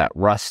more of that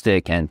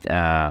rustic and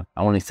I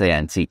want to say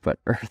antique, but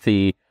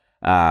earthy,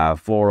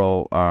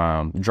 floral,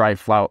 dried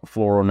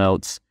floral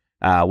notes,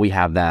 we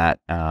have that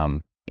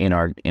in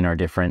our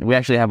different. We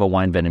actually have a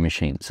wine vending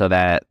machine, so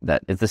that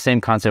it's the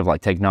same concept of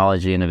like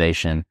technology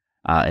innovation,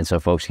 and so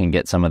folks can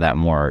get some of that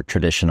more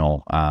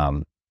traditional,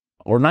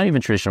 or not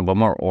even traditional, but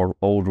more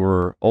old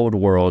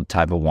world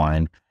type of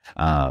wine,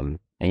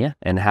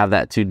 and have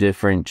that two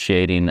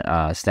differentiating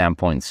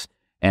standpoints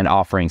and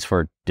offerings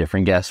for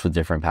different guests with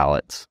different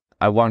palates.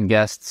 I want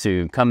guests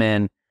to come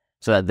in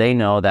so that they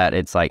know that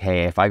it's like,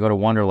 hey, if I go to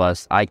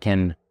Wanderlust, I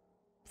can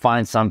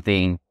find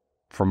something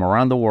from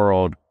around the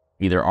world,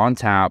 either on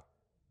tap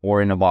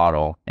or in a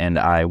bottle, and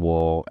I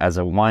will, as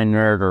a wine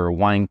nerd or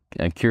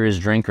a curious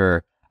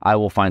drinker, I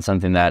will find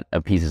something that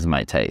appeases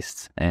my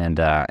tastes. And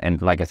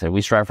like I said,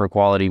 we strive for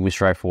quality. We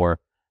strive for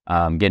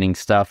getting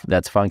stuff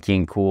that's funky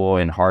and cool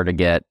and hard to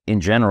get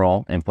in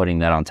general, and putting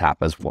that on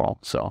tap as well.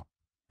 So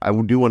I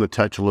do want to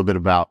touch a little bit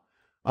about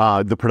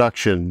the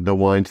production, the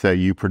wines that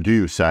you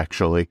produce,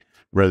 actually,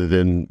 rather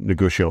than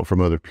negotiate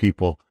from other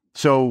people.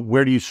 So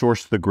where do you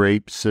source the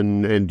grapes,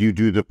 and do you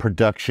do the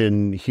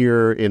production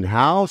here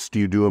in-house? Do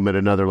you do them at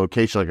another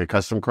location, like a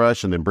custom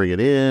crush, and then bring it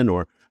in?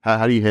 Or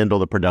how do you handle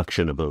the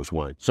production of those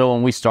wines? So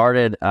when we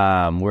started,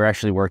 we're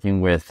actually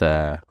working with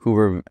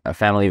Hoover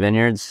Family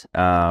Vineyards,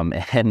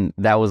 and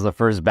that was the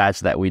first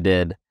batch that we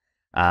did.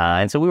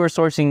 And so we were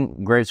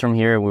sourcing grapes from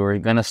here. We were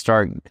going to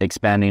start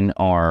expanding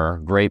our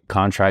grape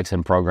contracts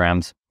and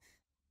programs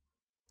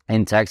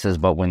in Texas,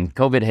 but when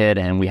COVID hit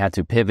and we had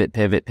to pivot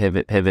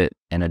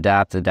and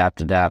adapt,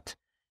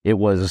 it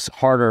was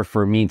harder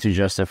for me to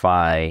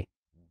justify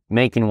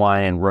making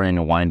wine and running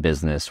a wine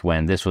business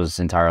when this was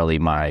entirely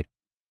my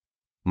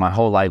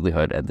whole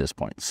livelihood at this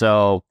point.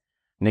 So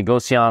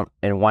negociant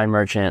and wine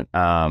merchant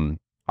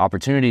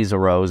opportunities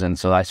arose. And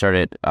so I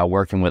started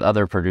working with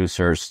other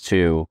producers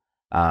to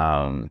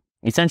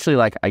essentially,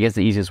 like, I guess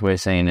the easiest way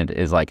of saying it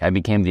is like I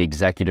became the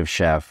executive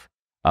chef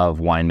of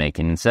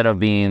winemaking. Instead of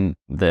being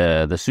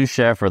the sous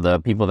chef or the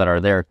people that are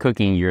there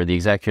cooking, you're the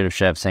executive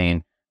chef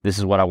saying, this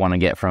is what I want to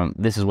get from,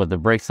 this is what the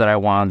breaks that I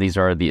want, these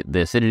are the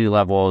acidity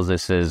levels,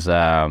 this is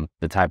the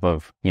type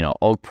of,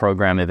 oak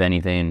program, if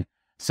anything.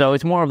 So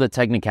it's more of the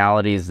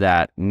technicalities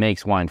that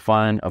makes wine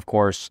fun. Of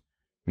course,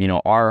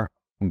 our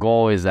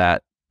goal is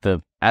that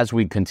as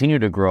we continue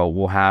to grow,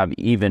 we'll have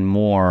even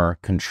more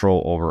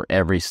control over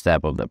every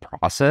step of the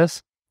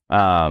process.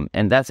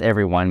 And that's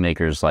every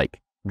winemaker's like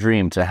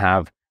dream, to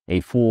have a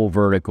full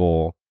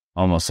vertical,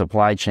 almost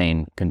supply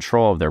chain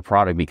control of their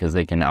product, because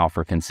they can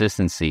offer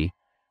consistency.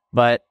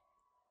 But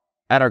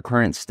at our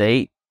current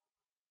state,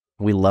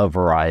 we love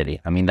variety.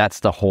 I mean,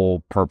 that's the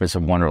whole purpose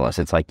of Wanderlust.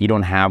 It's like you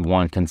don't have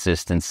one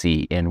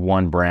consistency in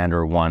one brand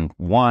or one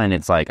wine.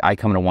 It's like I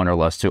come to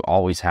Wanderlust to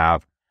always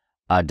have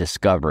a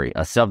discovery,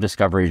 a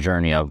self-discovery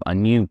journey of a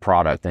new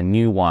product, a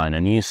new wine,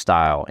 a new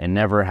style, and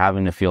never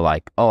having to feel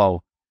like,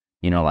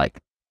 like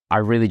I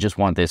really just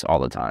want this all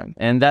the time.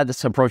 And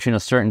that's approaching a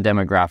certain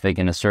demographic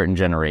in a certain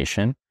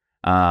generation.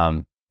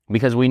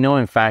 Because we know,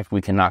 in fact,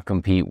 we cannot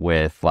compete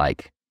with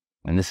like,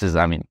 and this is,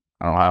 I mean,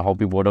 I hope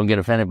people don't get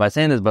offended by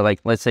saying this, but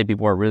like, let's say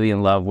people are really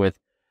in love with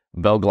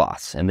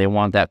Belglas and they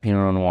want that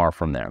Pinot Noir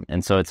from them.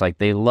 And so it's like,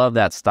 they love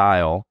that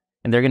style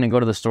and they're going to go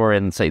to the store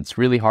and say, it's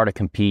really hard to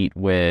compete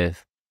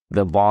with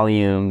the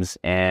volumes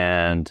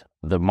and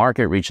the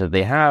market reach that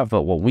they have.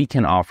 But what we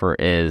can offer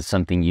is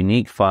something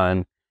unique,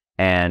 fun,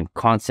 and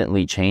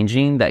constantly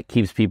changing that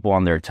keeps people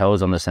on their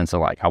toes, on the sense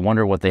of like, I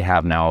wonder what they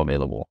have now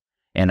available.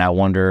 And I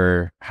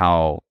wonder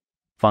how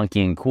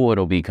funky and cool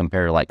it'll be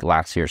compared to like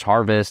last year's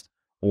harvest.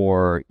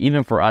 Or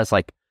even for us,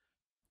 like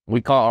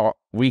we call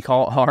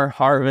our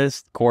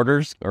harvest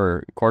quarters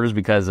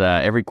because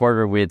every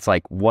quarter it's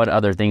like what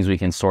other things we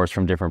can source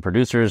from different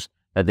producers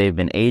that they've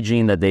been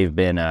aging, that they've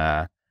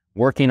been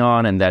working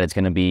on, and that it's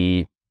going to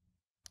be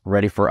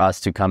ready for us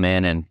to come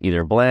in and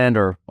either blend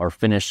or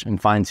finish and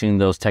fine tune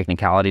those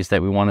technicalities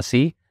that we want to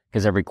see.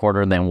 Because every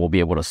quarter then we'll be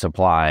able to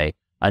supply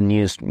a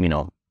new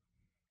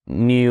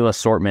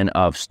assortment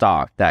of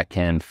stock that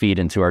can feed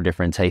into our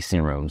different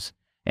tasting rooms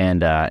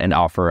and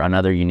offer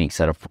another unique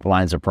set of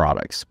lines of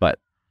products. But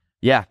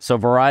yeah, so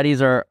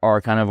varieties are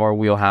kind of our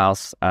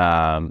wheelhouse,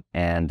 and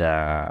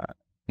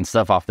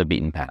stuff off the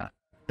beaten path.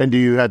 And do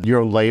you have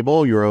your own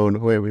label, your own,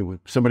 when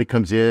somebody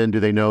comes in, do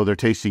they know they're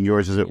tasting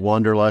yours? Is it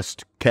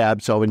Wanderlust Cab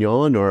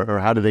Sauvignon, or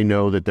how do they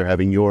know that they're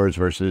having yours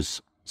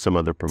versus some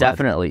other provider?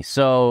 Definitely.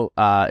 So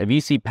if you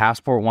see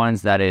Passport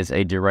Wines, that is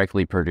a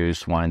directly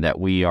produced wine that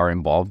we are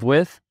involved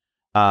with.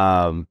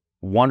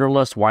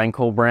 Wanderlust Wine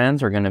Co.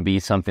 brands are going to be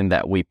something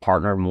that we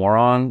partner more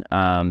on,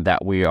 that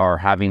we are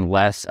having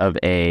less of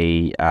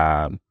a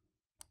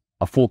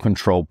full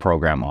control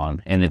program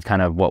on. And it's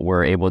kind of what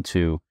we're able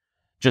to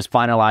just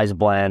finalize,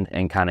 blend,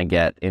 and kind of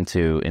get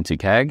into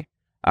keg,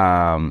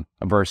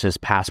 versus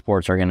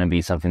Passports are going to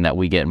be something that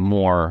we get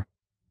more,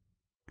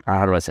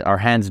 how do I say, our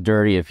hands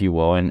dirty, if you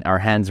will, and our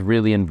hands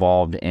really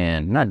involved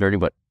in, not dirty,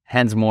 but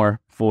hands more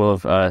full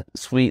of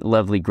sweet,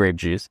 lovely grape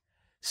juice.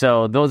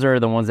 So those are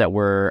the ones that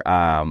we're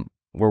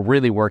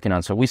really working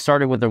on. So we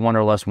started with the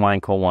Wanderlust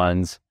Wine Co.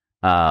 ones,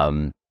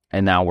 and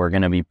now we're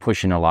going to be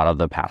pushing a lot of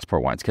the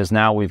Passport wines, because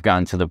now we've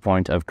gotten to the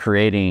point of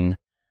creating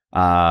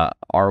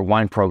our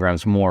wine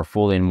programs more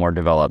fully and more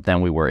developed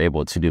than we were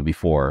able to do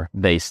before,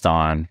 based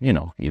on,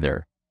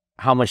 either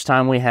how much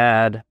time we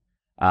had,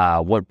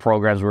 what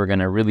programs we were going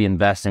to really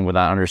invest in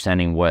without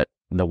understanding what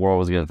the world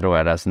was going to throw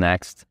at us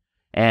next.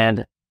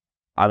 And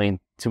I mean,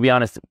 to be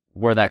honest,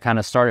 where that kind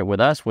of started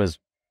with us was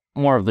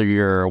more of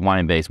your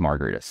wine-based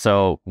margaritas.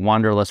 So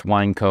Wanderlust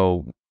Wine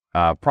Co.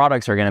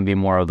 Products are going to be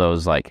more of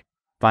those like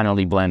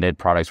finally blended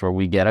products where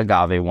we get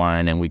agave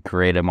wine and we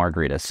create a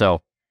margarita.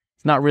 So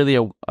it's not really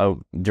a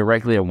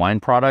directly a wine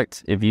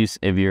product if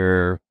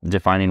you're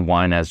defining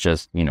wine as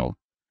just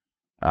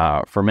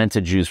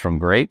fermented juice from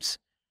grapes.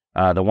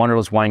 The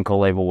Wanderlust Wine Co.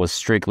 label was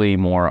strictly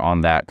more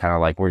on that kind of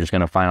like, we're just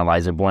going to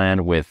finalize a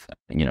blend with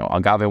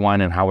agave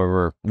wine and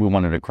however we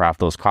wanted to craft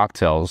those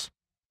cocktails.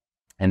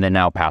 And then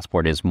now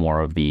Passport is more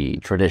of the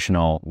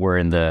traditional. We're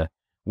in the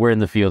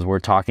fields. We're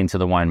talking to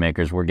the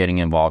winemakers. We're getting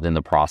involved in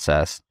the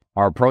process.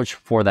 Our approach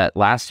for that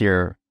last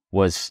year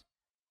was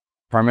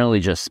primarily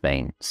just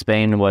Spain.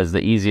 Spain was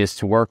the easiest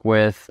to work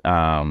with,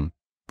 and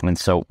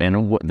so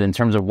in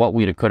terms of what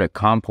we could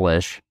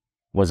accomplish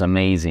was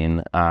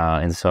amazing.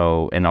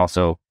 And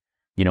also,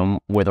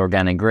 with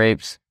organic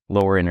grapes,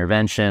 lower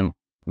intervention,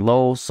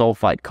 low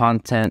sulfite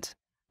content.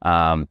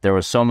 There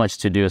was so much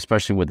to do,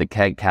 especially with the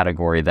keg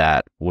category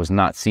that was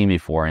not seen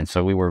before. And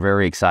so we were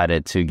very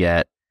excited to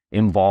get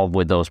involved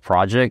with those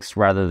projects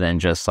rather than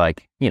just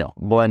like,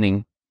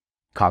 blending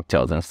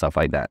cocktails and stuff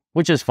like that,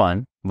 which is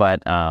fun.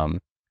 But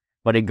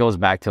it goes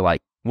back to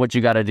like what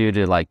you got to do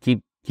to like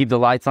keep keep the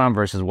lights on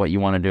versus what you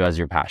want to do as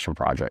your passion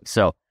project.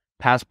 So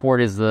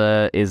Passport is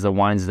the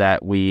wines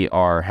that we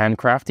are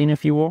handcrafting,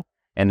 if you will,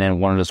 and then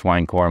Wanderlust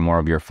Wine Co. are more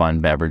of your fun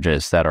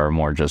beverages that are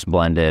more just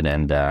blended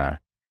and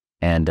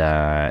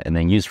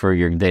then used for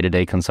your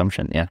day-to-day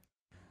consumption. Yeah.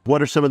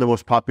 What are some of the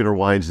most popular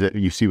wines that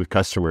you see with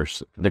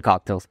customers? The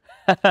cocktails.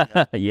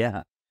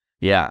 Yeah.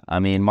 Yeah. I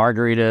mean,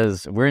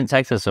 margaritas, we're in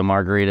Texas, so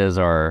margaritas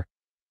are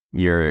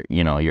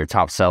your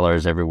top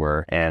sellers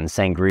everywhere. And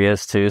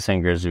sangrias too.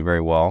 Sangrias do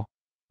very well.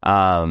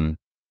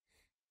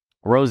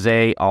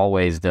 Rosé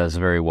always does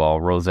very well.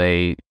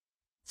 Rosé,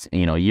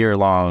 year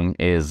long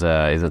is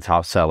a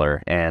top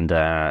seller. And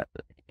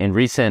in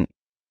recent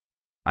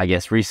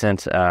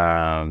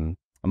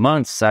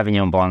months,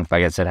 Sauvignon Blanc,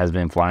 like I said, has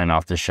been flying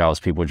off the shelves.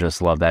 People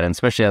just love that. And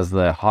especially as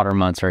the hotter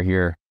months are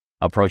here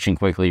approaching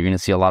quickly, you're going to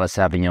see a lot of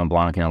Sauvignon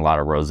Blanc and a lot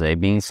of Rosé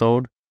being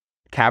sold.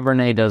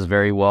 Cabernet does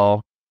very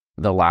well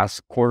the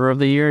last quarter of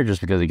the year just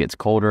because it gets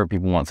colder.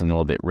 People want something a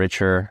little bit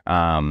richer.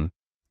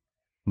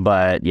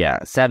 But yeah,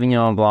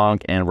 Sauvignon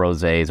Blanc and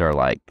Rosés are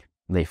like,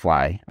 they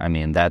fly. I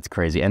mean, that's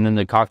crazy. And then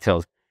the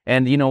cocktails.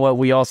 And you know what?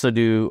 We also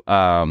do,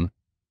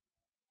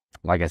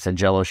 like I said,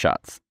 Jello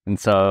shots. And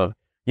so,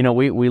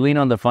 we lean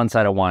on the fun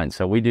side of wine.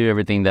 So we do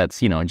everything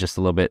that's, just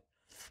a little bit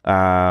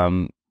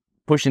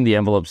pushing the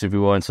envelopes, if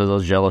you will. And so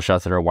those Jello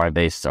shots that are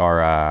wine-based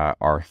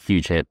are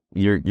huge hit.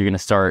 You're going to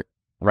start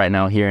right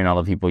now hearing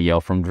all the people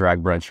yell from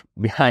Drag Brunch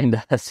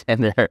behind us,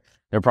 and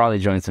they're probably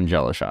enjoying some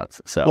Jello shots.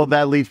 So, well,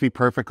 that leads me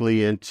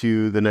perfectly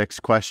into the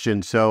next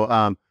question.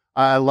 So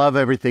I love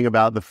everything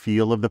about the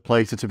feel of the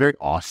place. It's a very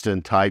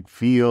Austin-type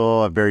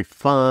feel, a very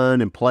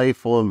fun and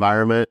playful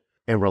environment,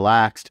 and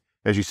relaxed,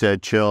 as you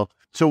said, chill.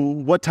 So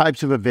what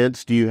types of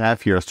events do you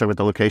have here? Let's start with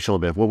the location a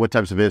little bit. What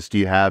types of events do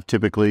you have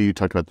typically? You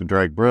talked about the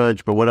drag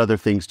brunch, but what other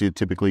things do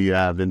typically you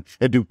have? And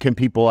can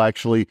people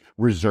actually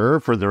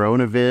reserve for their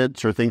own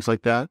events or things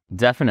like that?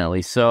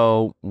 Definitely.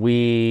 So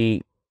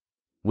we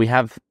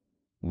have,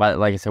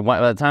 like I said,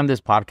 by the time this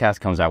podcast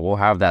comes out, we'll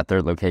have that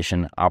third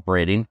location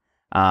operating.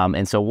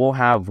 And so we'll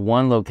have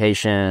one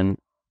location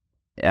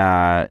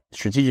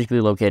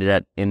strategically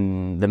located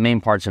in the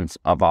main parts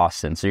of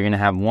Austin. So you're going to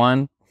have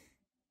one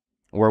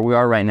where we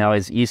are right now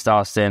is East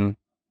Austin,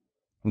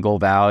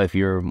 Golval, if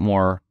you're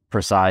more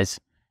precise.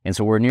 And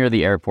so we're near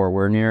the airport.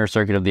 We're near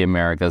Circuit of the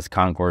Americas,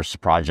 Concourse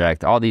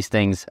Project, all these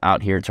things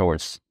out here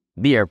towards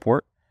the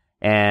airport.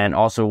 And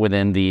also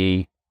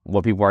within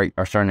what people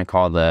are starting to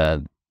call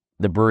the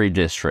brewery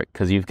district,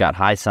 because you've got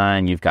High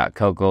Sign, you've got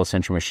Coco,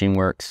 Central Machine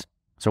Works.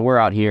 So we're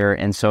out here.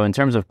 And so in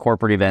terms of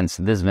corporate events,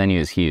 this venue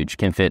is huge,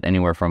 can fit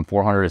anywhere from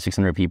 400 to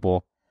 600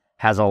 people.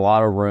 Has a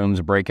lot of rooms,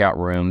 breakout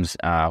rooms.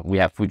 We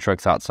have food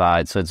trucks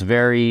outside. So it's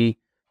very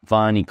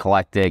fun,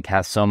 eclectic,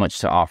 has so much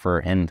to offer,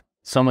 and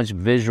so much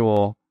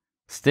visual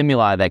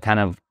stimuli that kind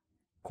of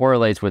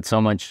correlates with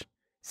so much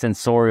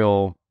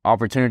sensorial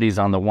opportunities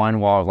on the wine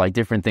wall, like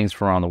different things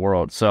from around the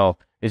world. So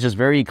it's just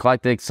very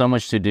eclectic, so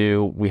much to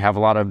do. We have a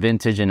lot of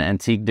vintage and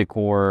antique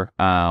decor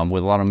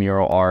with a lot of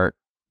mural art.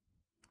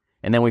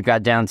 And then we've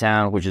got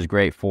downtown, which is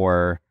great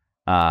for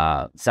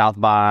South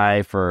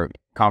by, for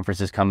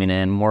conferences coming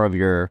in, more of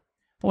your,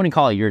 I wouldn't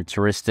call it your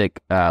touristic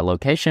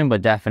location,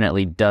 but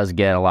definitely does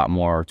get a lot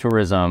more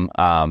tourism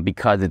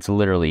because it's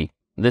literally,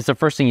 this is the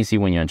first thing you see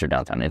when you enter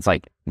downtown. It's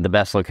like the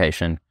best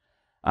location.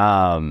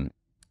 And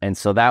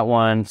so that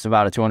one's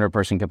about a 200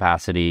 person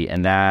capacity,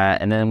 and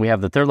then we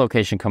have the third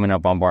location coming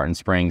up on Barton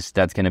Springs.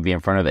 That's going to be in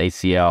front of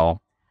ACL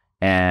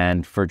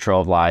and for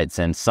Trove Lights.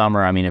 And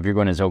summer, I mean, if you're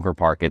going to Zilker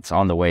Park, it's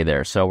on the way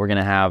there. So we're going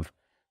to have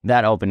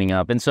that opening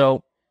up. And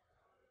so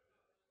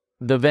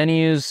the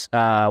venues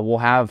will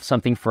have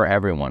something for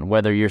everyone.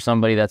 Whether you're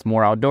somebody that's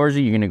more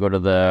outdoorsy, you're going to go to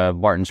the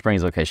Barton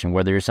Springs location.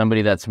 Whether you're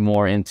somebody that's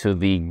more into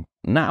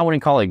I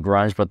wouldn't call it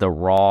grunge, but the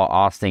raw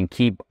Austin,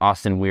 keep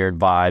Austin weird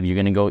vibe, you're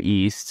going to go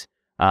east.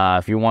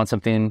 If you want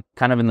something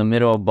kind of in the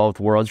middle of both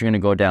worlds, you're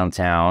going to go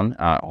downtown.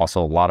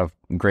 Also, a lot of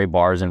great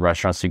bars and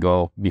restaurants to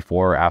go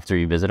before or after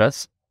you visit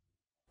us.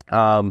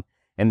 And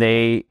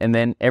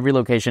then every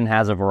location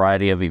has a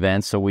variety of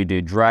events. So we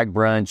do drag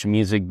brunch,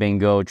 music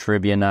bingo,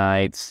 trivia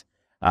nights,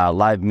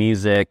 live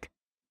music.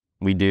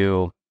 We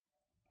do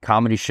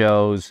comedy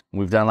shows.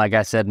 We've done, like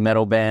I said,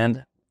 metal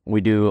band.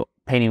 We do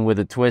painting with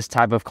a twist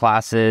type of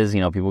classes.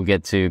 People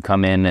get to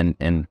come in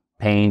and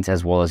paint,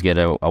 as well as get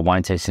a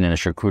wine tasting and a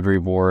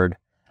charcuterie board.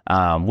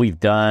 We've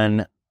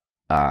done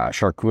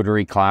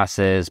charcuterie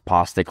classes,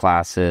 pasta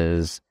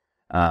classes.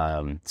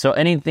 So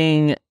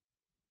anything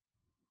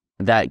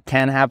that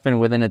can happen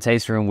within a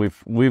taste room,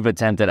 we've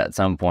attempted at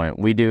some point.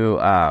 We do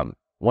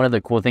one of the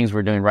cool things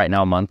we're doing right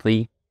now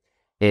monthly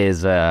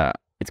is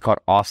it's called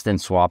Austin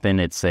Swappin'.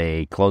 It's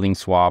a clothing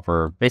swap,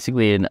 or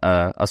basically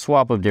a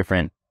swap of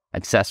different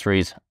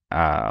accessories,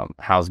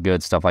 house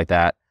goods, stuff like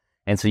that.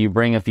 And so you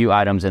bring a few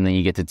items, and then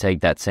you get to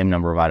take that same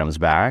number of items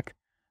back.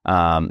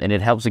 And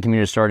it helps the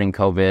community starting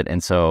COVID.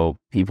 And so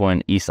people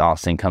in East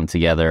Austin come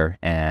together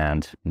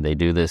and they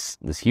do this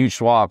huge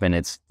swap, and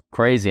it's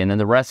crazy. And then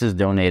the rest is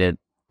donated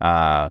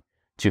to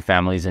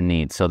families in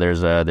need. So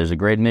there's a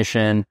great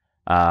mission.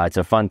 It's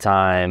a fun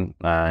time,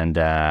 and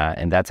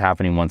that's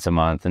happening once a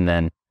month. And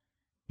then,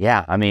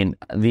 yeah, I mean,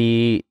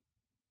 the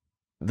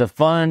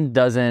fun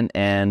doesn't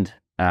end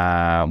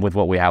with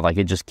what we have. Like,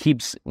 we just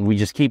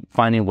keep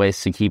finding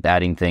ways to keep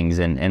adding things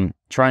and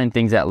trying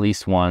things at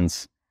least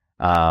once,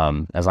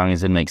 as long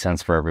as it makes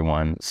sense for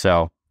everyone.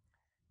 So,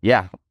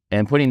 yeah,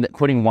 and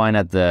putting wine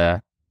at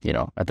the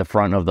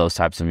front of those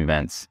types of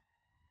events.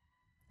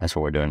 That's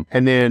what we're doing.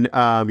 And then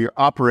your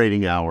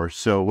operating hours.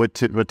 So what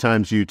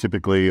times do you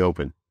typically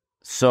open?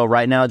 So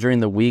right now during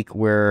the week,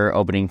 we're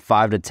opening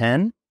 5 to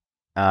 10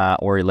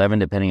 or 11,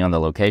 depending on the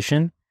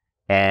location.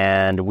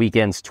 And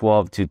weekends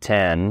 12 to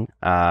 10.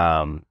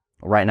 Right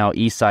now,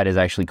 East Side is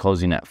actually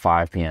closing at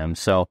 5 p.m.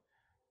 So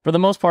for the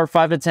most part,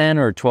 5 to 10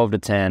 or 12 to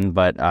 10,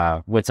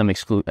 but with some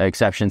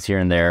exceptions here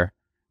and there.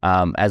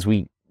 As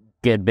we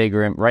get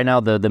bigger, and right now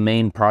the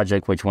main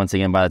project, which once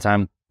again, by the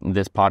time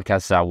this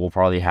podcast is out, we'll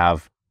probably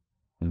have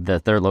the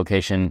third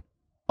location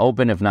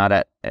open, if not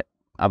at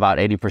about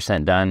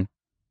 80% done.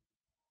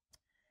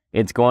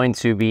 It's going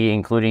to be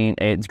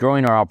it's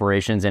growing our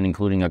operations and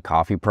including a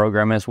coffee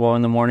program as well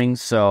in the morning.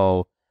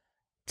 So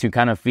to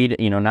kind of feed,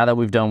 now that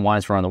we've done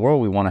wines for around the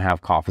world, we want to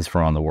have coffees for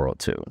around the world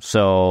too.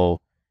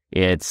 So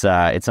it's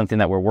something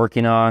that we're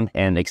working on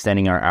and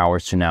extending our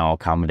hours to now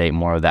accommodate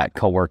more of that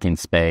co-working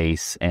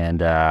space and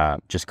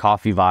just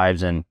coffee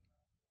vibes and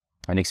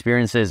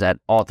experiences at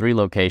all three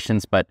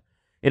locations. But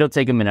it'll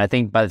take a minute. I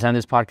think by the time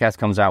this podcast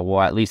comes out,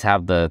 we'll at least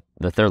have the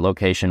third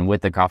location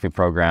with the coffee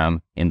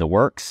program in the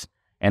works.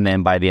 And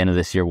then by the end of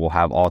this year, we'll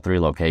have all three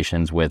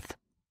locations with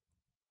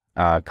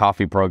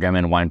coffee program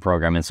and wine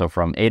program. And so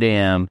from 8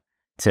 a.m.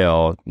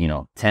 till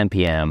 10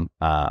 p.m.,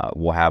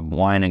 we'll have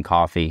wine and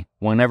coffee.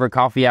 Whenever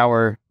coffee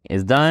hour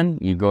is done,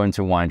 you go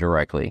into wine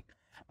directly.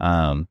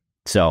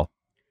 So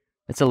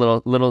it's a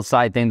little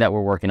side thing that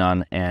we're working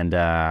on. And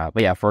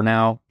but yeah, for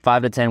now,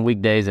 5 to 10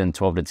 weekdays and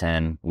 12 to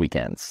 10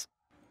 weekends.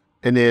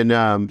 And then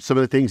some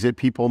of the things that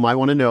people might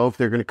want to know if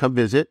they're going to come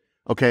visit.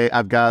 Okay,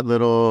 I've got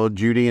little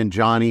Judy and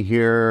Johnny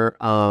here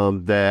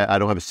that I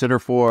don't have a sitter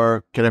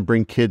for. Can I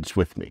bring kids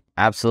with me?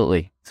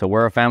 Absolutely. So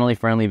we're a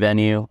family-friendly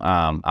venue.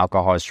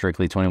 Alcohol is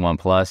strictly 21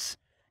 plus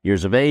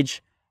years of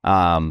age.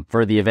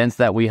 For the events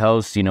that we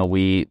host,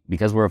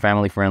 because we're a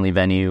family-friendly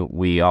venue,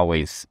 we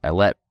always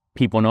let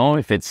people know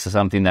if it's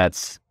something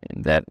that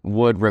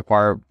would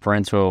require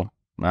parental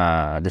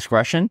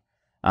discretion.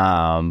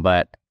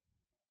 But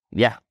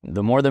yeah,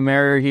 the more the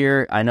merrier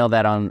here. I know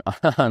that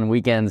on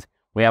weekends,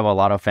 we have a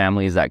lot of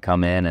families that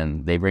come in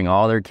and they bring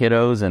all their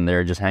kiddos and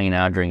they're just hanging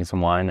out, drinking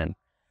some wine. And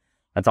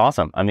that's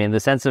awesome. I mean, the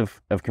sense of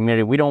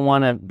community, we don't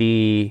want to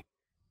be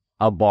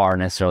a bar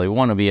necessarily. We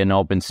want to be an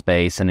open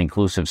space, an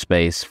inclusive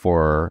space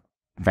for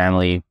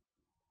family,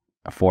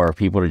 for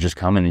people to just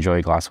come and enjoy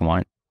a glass of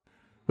wine.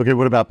 Okay,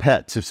 what about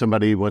pets? If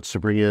somebody wants to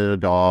bring in a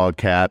dog,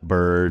 cat,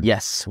 bird.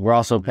 Yes, we're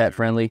also pet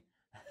friendly.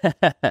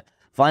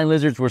 Flying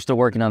lizards, we're still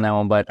working on that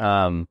one. But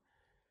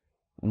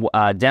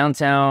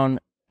downtown,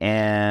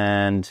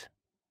 and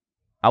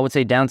I would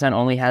say downtown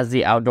only has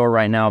the outdoor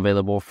right now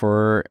available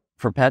for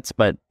pets,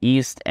 but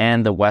East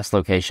and the West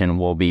location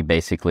will be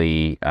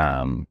basically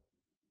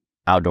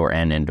outdoor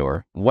and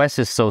indoor. West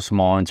is so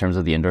small in terms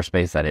of the indoor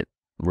space that it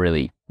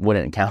really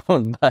wouldn't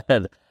count.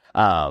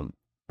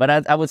 But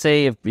I would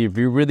say if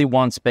you really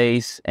want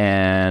space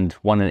and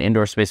want an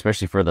indoor space,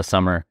 especially for the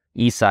summer,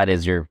 East Side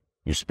is your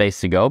space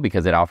to go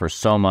because it offers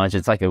so much.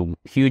 It's like a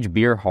huge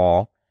beer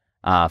hall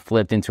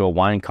flipped into a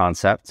wine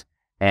concept.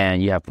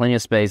 And you have plenty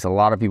of space. A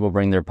lot of people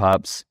bring their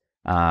pups.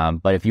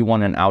 But if you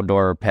want an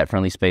outdoor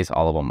pet-friendly space,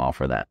 all of them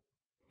offer that.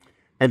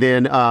 And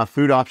then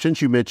food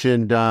options. You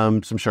mentioned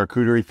some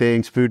charcuterie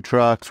things, food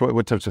trucks.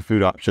 What types of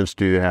food options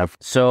do you have?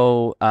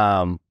 So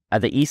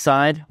at the East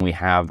Side, we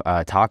have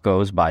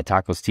tacos by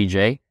Tacos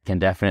TJ. Can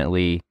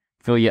definitely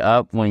fill you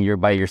up when you're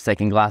by your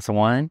second glass of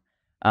wine.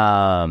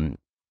 And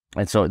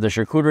so the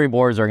charcuterie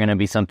boards are going to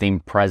be something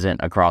present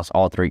across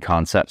all three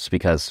concepts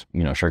because,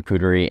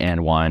 charcuterie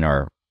and wine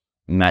are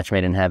match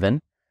made in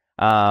heaven.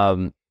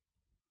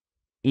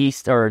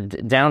 East or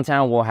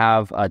downtown will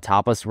have a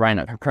tapas. Right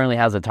now, currently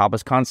has a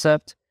tapas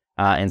concept,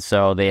 and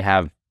so they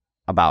have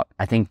about,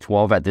 I think,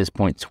 12 at this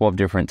point, 12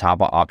 different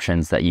tapa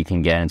options that you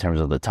can get in terms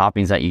of the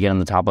toppings that you get on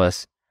the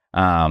tapas,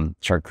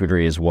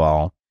 charcuterie as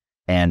well,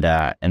 and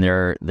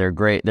they're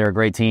great. They're a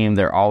great team.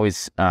 They're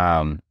always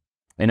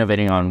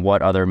innovating on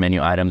what other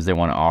menu items they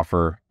want to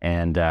offer,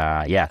 and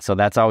so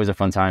that's always a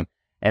fun time.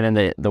 And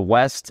then the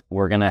West,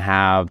 we're going to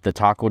have the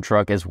taco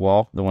truck as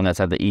well. The one that's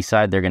at the East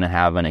Side, they're going to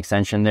have an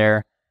extension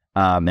there.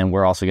 And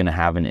we're also going to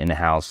have an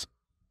in-house,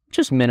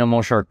 just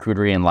minimal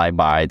charcuterie and light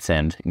bites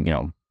and,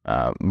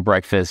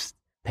 breakfast,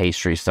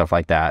 pastry, stuff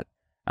like that.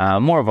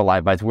 More of a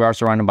light bites. We are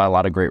surrounded by a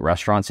lot of great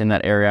restaurants in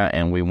that area,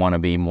 and we want to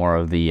be more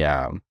of the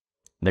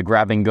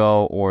grab and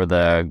go or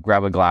the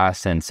grab a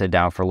glass and sit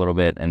down for a little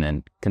bit and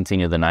then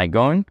continue the night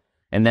going.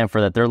 And then for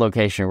the third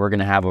location, we're going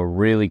to have a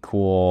really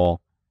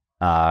cool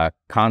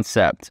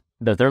concept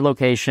The third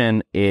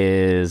location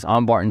is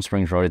on Barton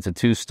Springs Road. It's a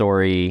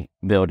 2-story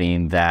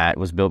building that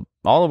was built.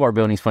 All of our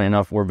buildings, funny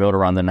enough, were built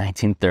around the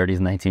 1930s,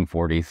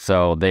 1940s.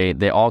 So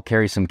they all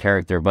carry some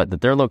character. But the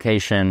third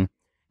location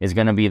is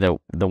going to be the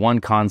one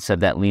concept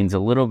that leans a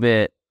little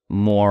bit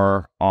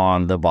more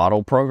on the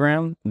bottle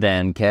program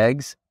than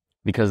kegs,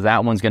 because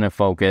that one's going to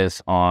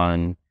focus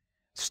on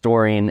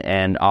storing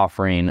and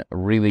offering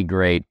really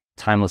great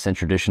timeless and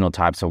traditional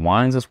types of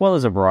wines, as well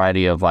as a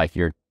variety of like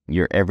your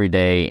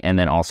everyday and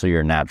then also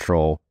your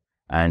natural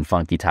and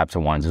funky types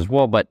of wines as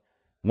well. But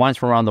wines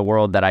from around the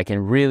world that I can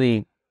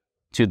really,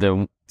 to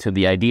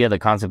the idea, the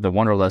concept of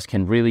Wanderlust,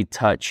 can really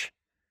touch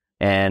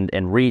and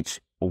reach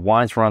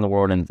wines from around the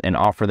world and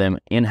offer them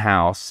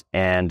in-house.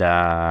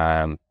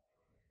 And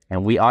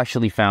we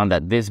actually found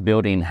that this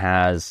building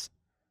has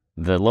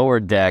the lower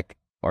deck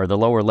or the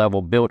lower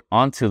level built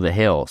onto the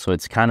hill. So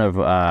it's kind of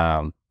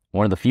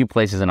one of the few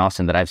places in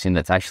Austin that I've seen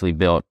that's actually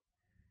built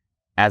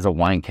as a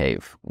wine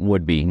cave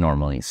would be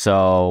normally.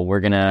 So we're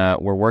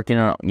working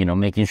on,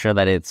 making sure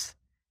that it's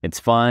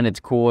fun, it's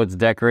cool, it's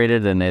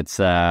decorated, and it's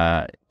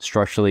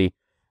structurally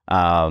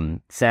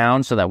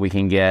sound, so that we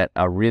can get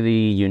a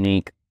really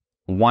unique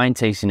wine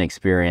tasting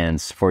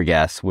experience for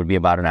guests. Would be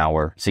about an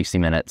hour, 60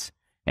 minutes,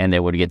 and they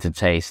would get to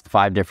taste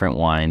 5 different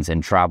wines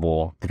and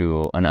travel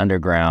through an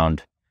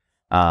underground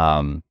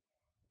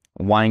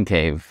wine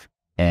cave,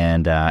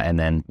 and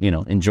then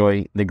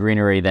enjoy the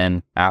greenery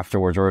then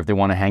afterwards. Or if they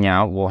want to hang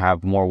out, we'll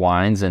have more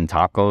wines and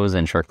tacos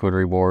and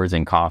charcuterie boards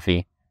and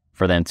coffee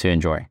for them to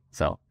enjoy.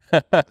 So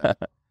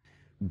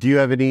do you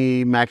have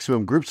any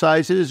maximum group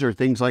sizes or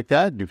things like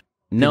that? Do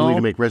you need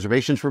to make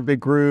reservations for big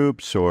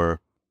groups?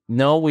 Or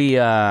no, we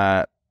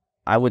I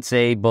would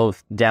say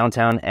both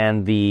downtown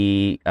and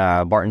the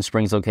Barton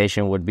Springs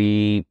location would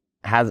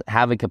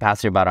have a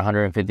capacity of about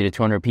 150 to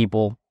 200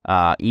 people.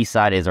 East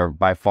Side is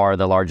by far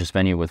the largest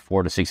venue with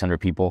 400 to 600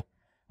 people.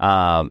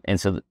 And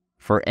so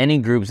for any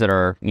groups that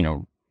are,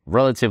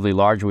 relatively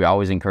large, we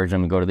always encourage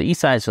them to go to the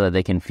East Side so that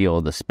they can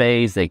feel the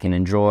space, they can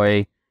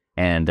enjoy.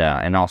 And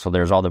also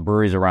there's all the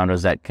breweries around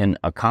us that can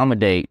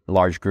accommodate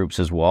large groups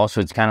as well.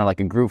 So it's kind of like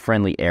a group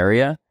friendly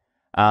area.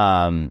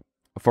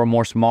 For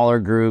more smaller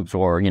groups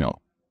or,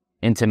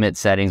 intimate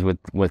settings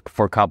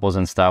for couples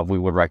and stuff, we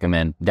would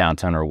recommend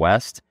downtown or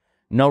west.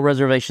 No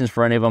reservations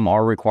for any of them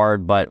are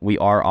required, but we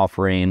are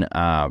offering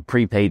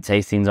prepaid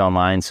tastings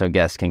online, so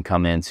guests can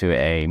come into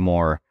a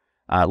more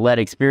led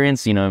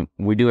experience.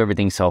 We do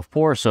everything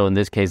self-pour, so in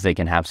this case, they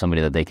can have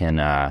somebody that they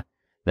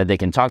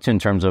can talk to in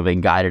terms of a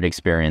guided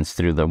experience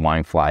through the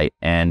wine flight,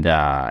 and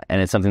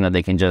it's something that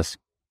they can just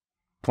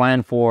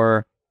plan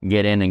for,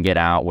 get in and get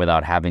out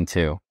without having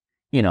to,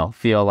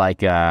 feel like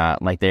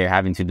they're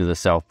having to do the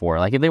self-pour.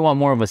 Like if they want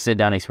more of a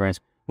sit-down experience,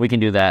 we can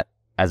do that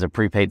as a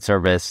prepaid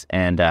service,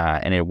 and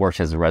it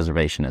works as a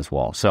reservation as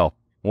well. So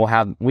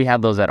we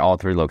have those at all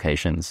 3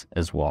 locations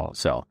as well.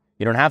 So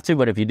you don't have to,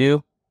 but if you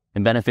do,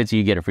 it benefits you.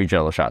 You get a free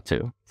Jello shot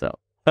too. So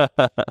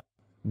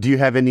do you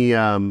have any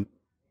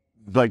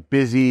like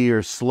busy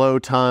or slow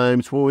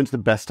times? When's the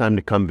best time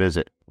to come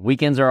visit?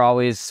 Weekends are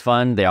always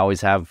fun. They always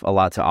have a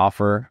lot to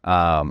offer.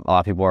 A lot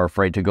of people are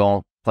afraid to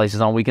go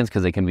places on weekends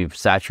because they can be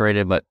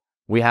saturated, but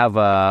we have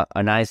a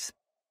nice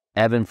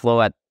ebb and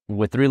flow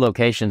with 3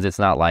 locations. It's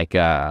not like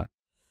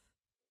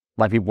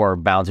people are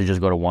bound to just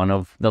go to one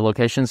of the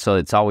locations. So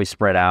it's always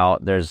spread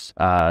out. There's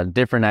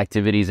different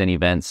activities and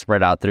events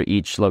spread out through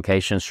each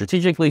location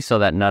strategically so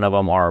that none of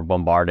them are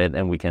bombarded,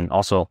 and we can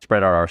also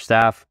spread out our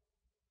staff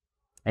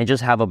and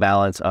just have a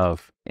balance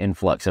of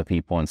influx of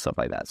people and stuff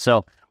like that.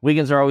 So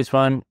weekends are always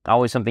fun,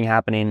 always something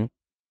happening.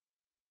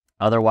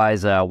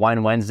 Otherwise,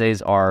 Wine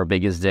Wednesdays are our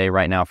biggest day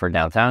right now for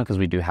downtown because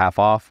we do half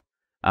off.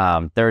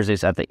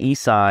 Thursdays at the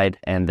East Side,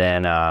 and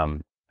then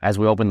as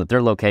we open the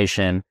third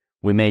location,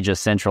 we may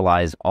just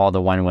centralize all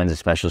the Wine Wednesday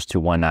specials to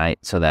one night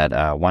so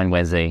that Wine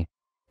Wednesday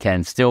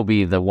can still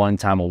be the one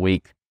time a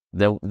week,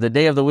 the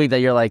day of the week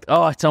that you're like,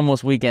 oh, it's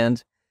almost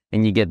weekend,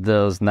 and you get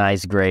those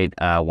nice, great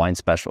wine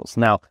specials.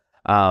 Now,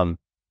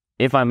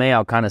 if I may,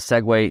 I'll kind of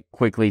segue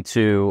quickly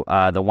to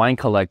the Wine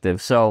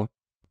Collective. So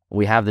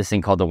we have this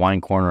thing called the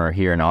Wine Corner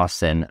here in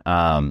Austin,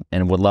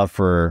 and would love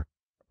for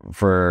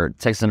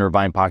Texas Under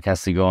Vine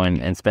podcast to go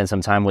and spend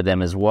some time with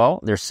them as well.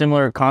 They're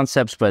similar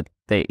concepts, but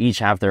they each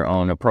have their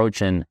own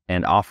approach and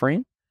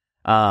offering.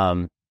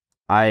 I'm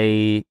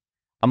a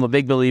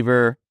big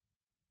believer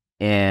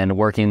in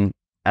working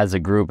as a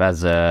group,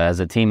 as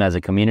a team, as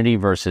a community,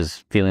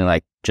 versus feeling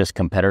like just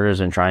competitors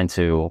and trying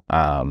to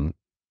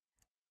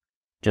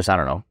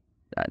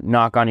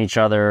knock on each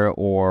other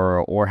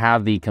or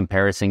have the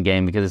comparison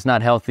game, because it's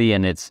not healthy.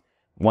 And it's,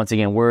 once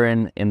again, we're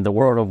in the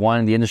world of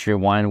wine, the industry of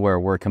wine, where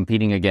we're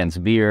competing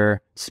against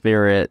beer,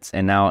 spirits,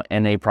 and now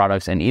NA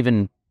products, and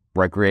even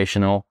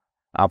recreational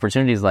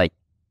opportunities like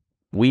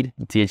weed,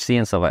 THC,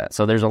 and stuff like that.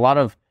 So there's a lot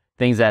of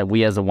things that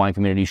we as a wine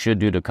community should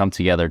do to come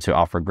together to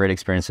offer great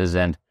experiences.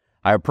 And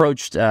I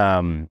approached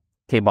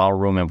Kate Bottle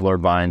Room and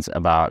Blurred Vines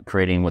about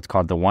creating what's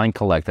called the Wine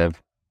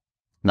Collective,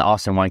 the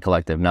Austin Wine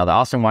Collective. Now, the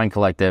Austin Wine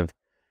Collective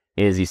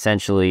is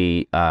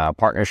essentially a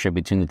partnership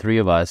between the 3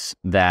 of us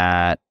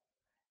that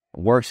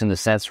works in the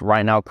sense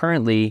right now,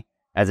 currently,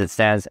 as it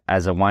stands,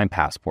 as a wine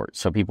passport.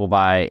 So people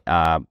buy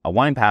a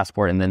wine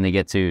passport, and then they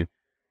get to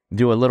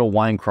do a little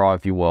wine crawl,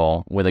 if you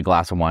will, with a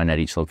glass of wine at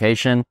each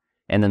location.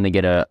 And then they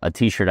get a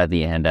t-shirt at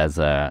the end as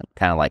a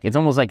kind of like, it's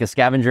almost like a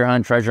scavenger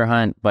hunt, treasure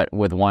hunt, but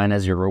with wine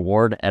as your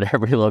reward at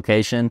every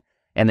location.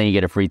 And then you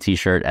get a free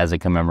t-shirt as a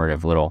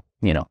commemorative little,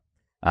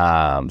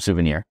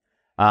 souvenir.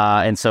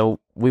 And so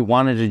we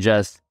wanted to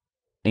just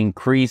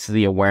increase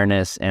the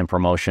awareness and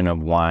promotion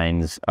of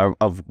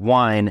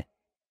wine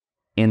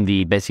in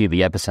basically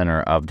the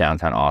epicenter of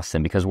downtown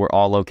Austin, because we're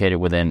all located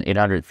within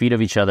 800 feet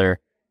of each other.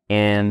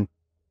 And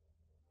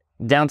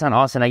downtown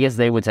Austin, I guess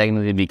they would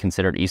technically be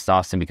considered East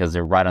Austin because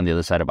they're right on the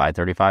other side of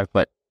I-35.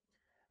 But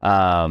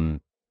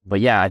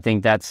yeah, I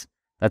think that's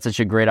such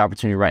a great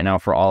opportunity right now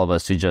for all of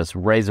us to just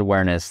raise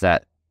awareness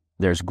that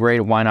there's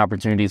great wine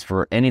opportunities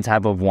for any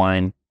type of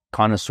wine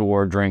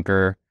connoisseur,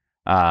 drinker,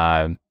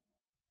 and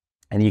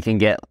you can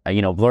get,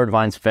 Blurred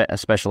Vines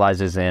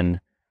specializes in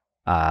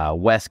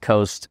West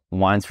Coast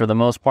wines for the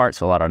most part.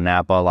 So a lot of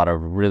Napa, a lot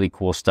of really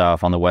cool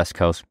stuff on the West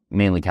Coast,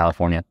 mainly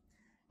California,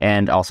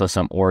 and also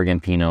some Oregon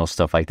Pinot,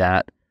 stuff like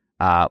that,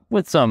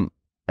 with some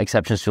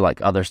exceptions to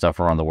like other stuff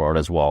around the world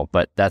as well.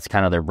 But that's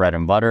kind of their bread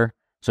and butter.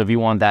 So if you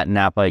want that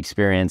Napa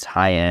experience,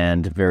 high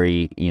end,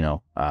 very,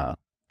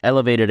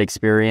 elevated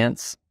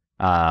experience,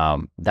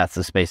 that's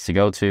the space to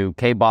go to.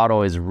 K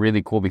Bottle is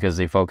really cool because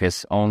they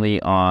focus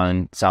only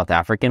on South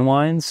African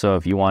wines. So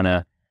if you want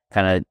to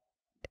kind of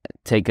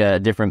take a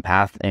different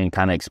path and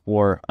kind of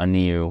explore a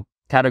new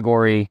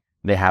category,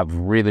 they have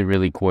really,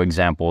 really cool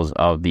examples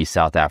of the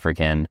South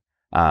African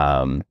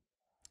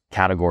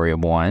category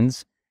of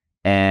wines.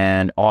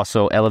 And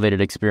also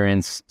elevated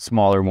experience,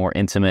 smaller, more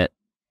intimate,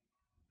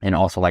 and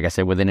also, like I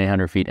said, within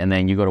 800 feet. And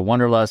then you go to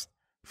Wanderlust,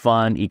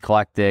 fun,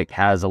 eclectic,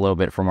 has a little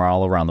bit from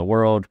all around the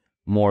world,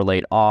 more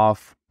laid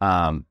off.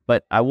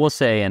 But I will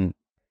say, and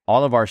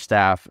all of our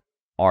staff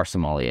are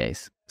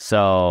sommeliers.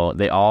 So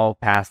they all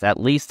passed at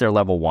least their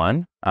level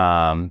 1.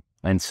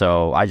 And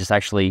so I just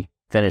actually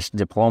finished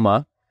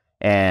diploma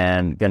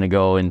and going to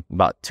go in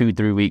about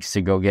 2-3 weeks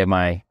to go get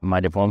my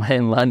diploma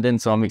in London.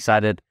 So I'm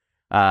excited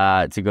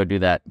to go do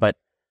that. But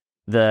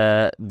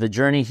the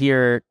journey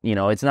here,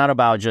 it's not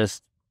about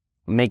just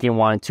making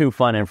wine too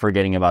fun and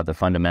forgetting about the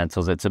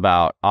fundamentals. It's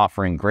about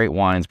offering great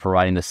wines,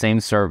 providing the same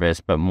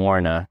service, but more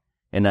in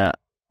a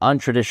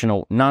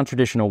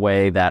non-traditional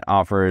way that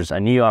offers a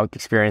new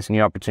experience, a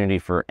new opportunity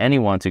for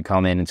anyone to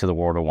come into the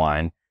world of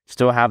wine,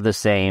 still have the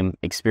same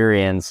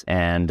experience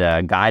and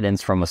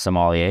guidance from a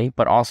sommelier,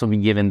 but also be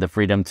given the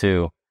freedom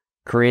to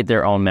create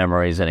their own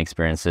memories and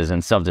experiences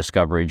and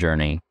self-discovery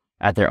journey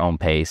at their own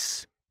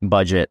pace,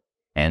 budget,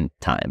 and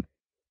time.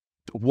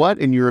 What,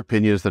 in your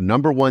opinion, is the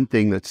number one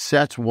thing that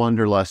sets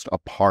Wanderlust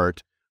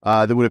apart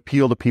that would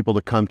appeal to people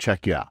to come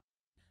check you out?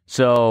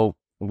 So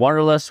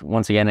Wanderlust,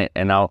 once again,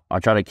 and I'll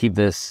try to keep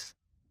this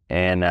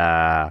in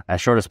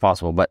as short as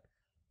possible, but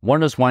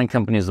Wanderlust Wine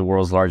Company is the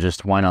world's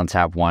largest wine on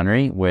tap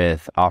winery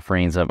with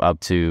offerings of up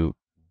to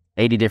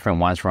 80 different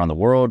wines from around the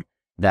world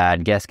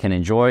that guests can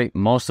enjoy,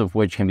 most of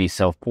which can be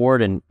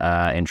self-poured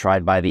and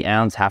tried by the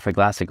ounce, half a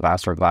glass,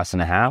 or a glass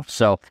and a half.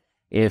 So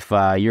if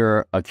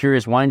you're a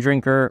curious wine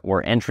drinker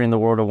or entering the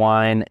world of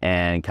wine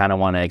and kind of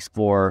want to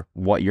explore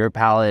what your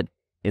palate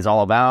is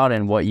all about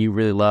and what you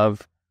really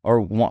love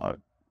or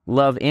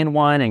love in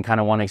wine and kind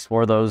of want to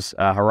explore those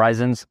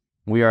horizons,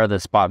 we are the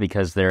spot,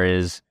 because there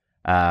is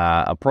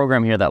a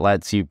program here that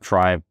lets you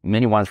try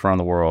many wines from around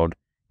the world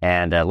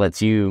and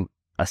lets you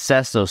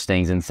assess those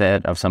things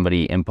instead of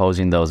somebody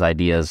imposing those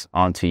ideas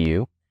onto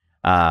you.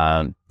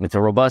 It's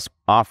a robust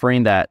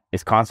offering that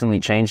is constantly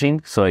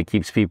changing, so it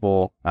keeps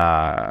people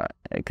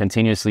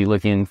continuously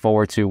looking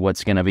forward to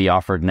what's going to be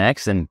offered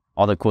next and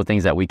all the cool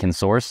things that we can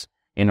source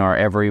in our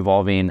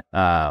ever-evolving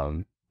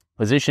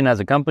position as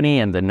a company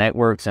and the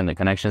networks and the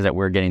connections that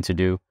we're getting to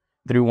do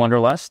through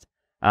Wanderlust.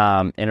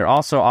 And it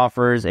also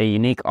offers a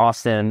unique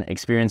Austin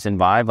experience and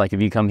vibe. Like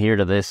if you come here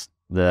to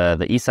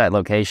the East Side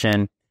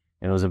location,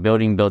 it was a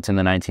building built in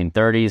the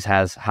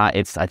 1930s,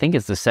 I think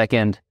it's the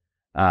second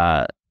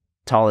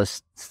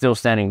tallest still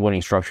standing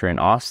wooden structure in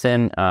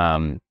Austin.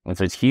 And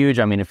so it's huge.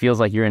 I mean, it feels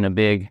like you're in a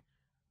big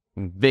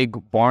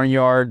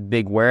barnyard,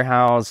 big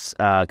warehouse,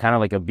 kind of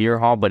like a beer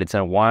hall, but it's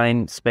a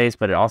wine space,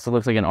 but it also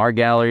looks like an art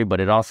gallery,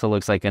 but it also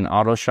looks like an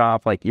auto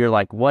shop. Like you're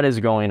like, what is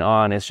going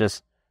on? It's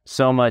just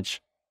so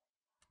much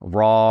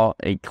raw,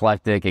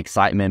 eclectic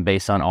excitement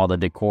based on all the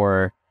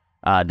decor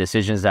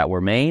decisions that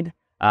were made.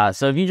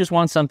 So if you just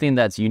want something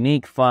that's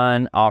unique,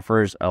 fun,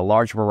 offers a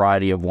large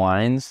variety of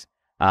wines,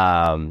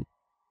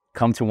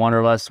 come to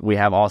Wanderlust. We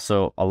have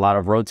also a lot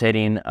of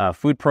rotating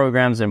food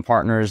programs and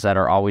partners that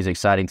are always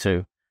exciting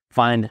to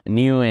find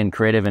new and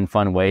creative and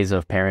fun ways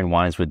of pairing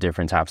wines with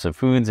different types of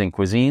foods and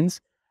cuisines.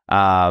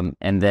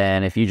 And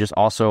then if you just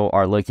also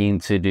are looking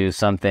to do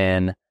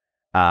something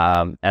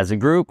as a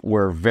group,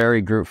 we're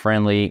very group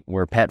friendly,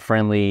 we're pet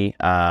friendly,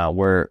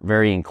 we're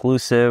very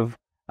inclusive,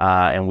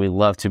 and we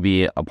love to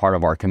be a part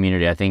of our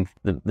community. I think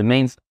the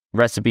main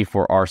recipe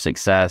for our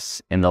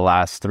success in the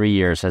last 3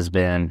 years has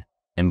been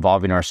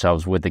involving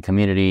ourselves with the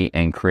community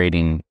and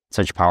creating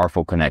such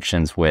powerful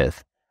connections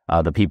with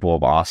the people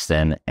of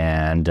Austin,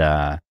 and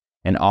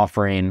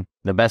offering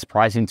the best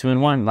pricing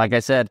 2-in-1. Like I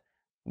said,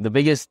 the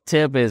biggest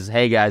tip is,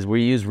 hey guys,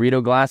 we use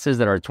Rito glasses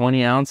that are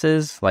 20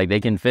 ounces. Like, they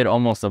can fit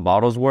almost a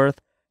bottle's worth.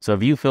 So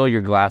if you fill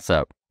your glass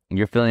up,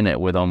 you're filling it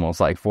with almost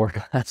like 4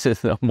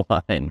 glasses of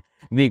wine,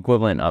 the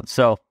equivalent of.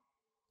 So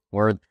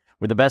we're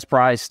the best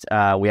priced.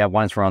 We have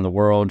wines from around the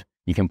world.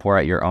 You can pour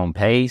at your own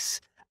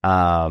pace.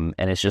 And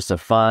it's just a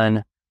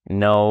fun,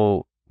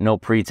 no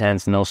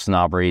pretense, no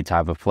snobbery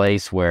type of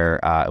place where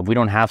if we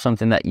don't have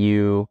something that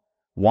you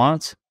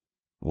want,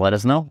 let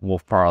us know. We'll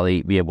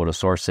probably be able to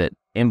source it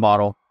in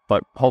bottle,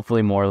 but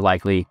hopefully more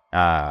likely,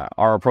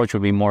 our approach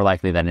would be more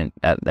likely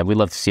that we'd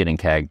love to see it in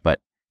keg,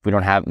 but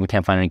if we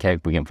can't find it in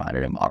keg, we can find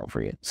it in bottle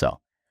for you. So,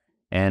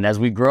 and as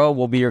we grow,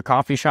 we'll be your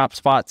coffee shop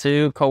spot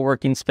too,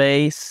 co-working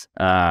space.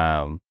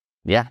 And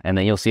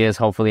then you'll see us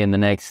hopefully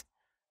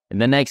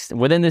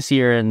within this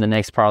year, in the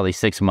next probably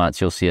 6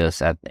 months, you'll see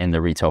us in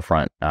the retail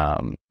front,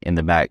 in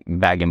the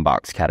bag and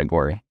box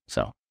category.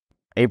 So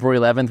April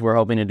 11th, we're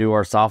hoping to do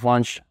our soft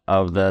launch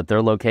of the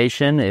third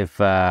location. If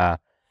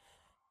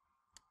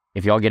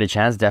y'all get a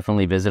chance,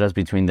 definitely visit us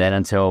between then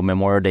until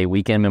Memorial Day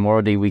weekend.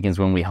 Memorial Day weekend is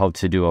when we hope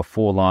to do a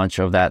full launch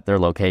of that third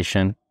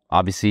location.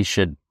 Obviously,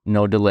 should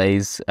no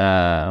delays,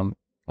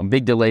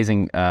 big delays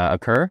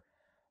occur.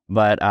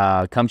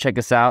 But come check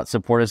us out,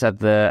 support us at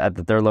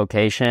the third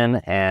location,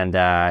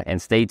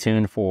 and stay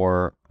tuned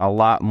for a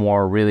lot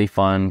more really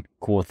fun,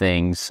 cool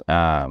things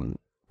to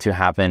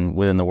happen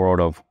within the world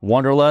of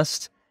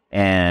Wanderlust,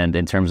 and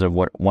in terms of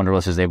what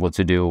Wanderlust is able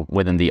to do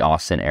within the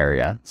Austin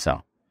area.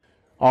 So,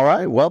 all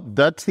right, well,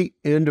 that's the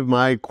end of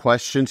my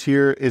questions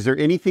here. Is there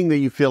anything that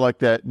you feel like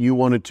that you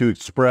wanted to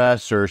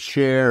express or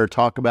share or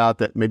talk about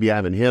that maybe I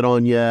haven't hit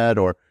on yet,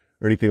 or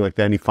anything like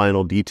that? Any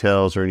final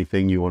details or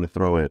anything you want to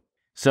throw in?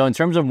 So in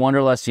terms of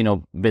Wanderlust,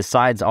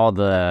 besides all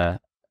the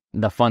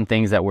fun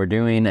things that we're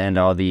doing and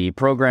all the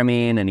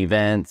programming and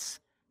events,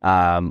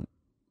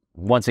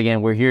 once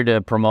again, we're here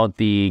to promote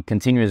the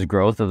continuous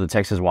growth of the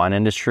Texas wine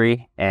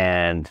industry.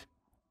 And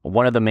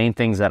one of the main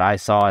things that I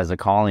saw as a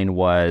calling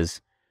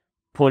was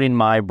putting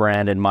my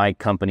brand and my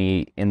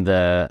company in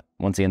the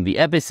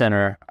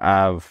epicenter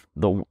of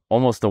the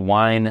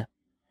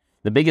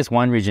biggest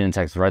wine region in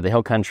Texas, right? The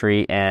Hill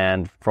Country.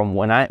 And from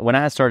when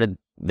I started,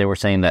 they were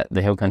saying that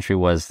the Hill Country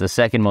was the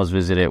second most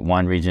visited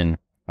wine region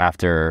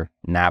after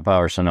Napa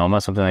or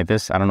Sonoma, something like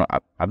this. I don't know.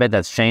 I bet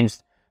that's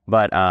changed,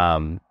 but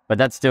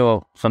that's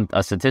still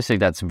a statistic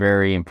that's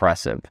very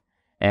impressive.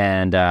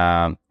 And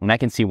I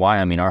can see why.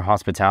 I mean, our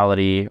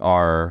hospitality,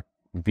 our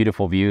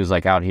beautiful views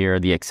like out here,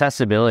 the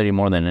accessibility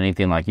more than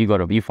anything. Like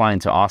you fly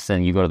into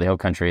Austin, you go to the Hill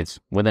Country, it's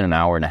within an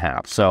hour and a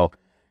half. So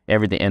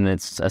everything, and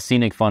it's a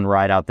scenic, fun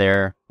ride out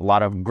there. A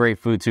lot of great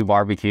food too,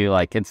 barbecue.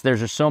 Like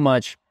there's just so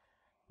much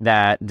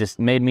that just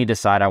made me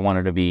decide I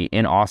wanted to be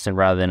in Austin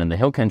rather than in the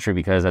Hill Country,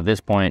 because at this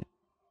point,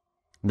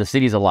 the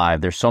city's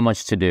alive. There's so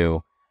much to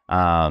do.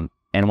 And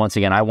once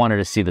again, I wanted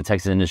to see the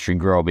Texas industry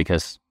grow,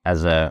 because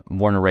as a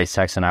born and raised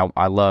Texan, I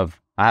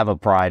have a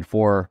pride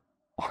for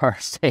our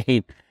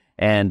state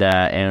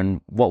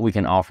and what we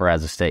can offer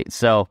as a state.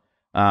 So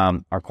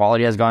our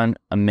quality has gone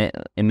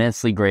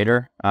immensely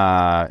greater.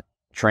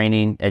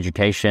 Training,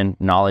 education,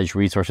 knowledge,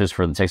 resources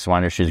for the Texas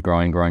wine industry is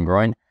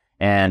growing.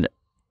 And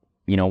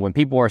when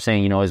people are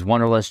saying, is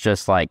Wanderlust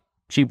just like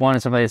cheap wine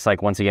and stuff like this,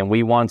 like, once again,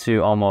 we want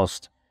to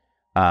almost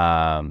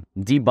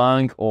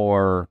debunk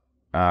or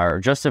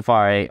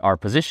justify our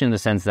position in the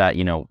sense that,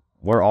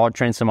 we're all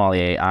trained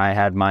sommelier. I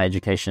had my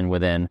education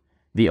within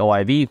the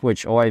OIV,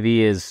 which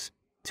OIV is,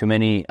 to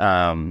many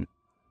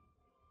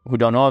who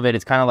don't know of it,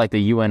 it's kind of like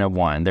the UN of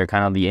wine. They're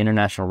kind of the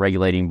international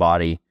regulating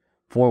body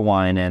for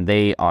wine, and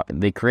they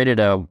created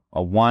a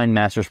wine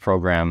master's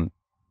program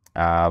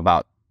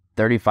about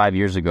 35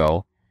 years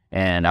ago.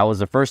 And I was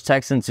the first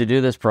Texan to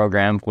do this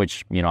program,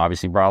 which,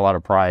 obviously brought a lot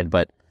of pride,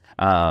 but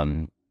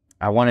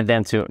I wanted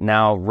them to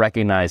now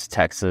recognize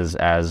Texas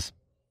as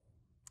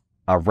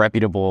a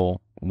reputable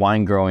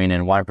wine growing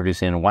and wine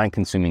producing and wine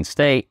consuming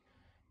state.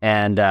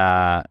 And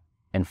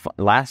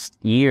last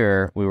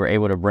year, we were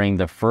able to bring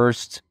the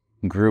first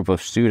group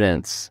of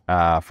students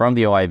from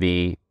the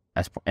OIV,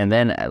 and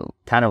then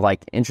kind of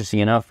like, interesting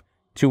enough,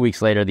 2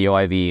 weeks later, the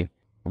OIV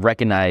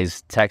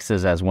recognized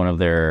Texas as one of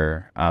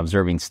their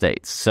observing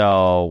states.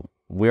 So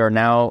we are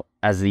now,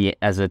 as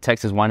a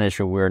Texas wine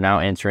industry, we are now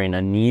entering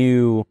a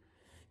new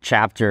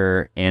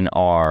chapter in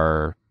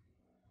our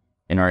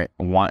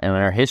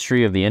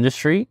history of the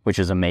industry, which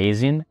is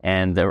amazing,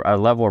 and a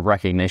level of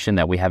recognition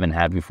that we haven't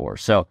had before.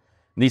 So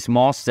these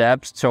small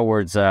steps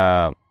towards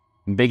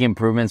big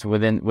improvements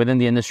within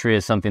the industry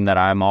is something that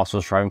I'm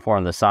also striving for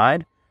on the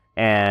side.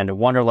 And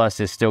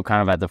Wanderlust is still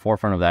kind of at the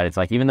forefront of that. It's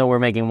like, even though we're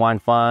making wine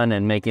fun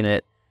and making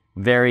it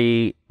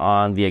very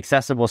on the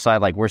accessible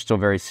side, like, we're still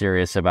very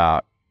serious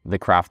about the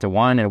craft of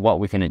wine and what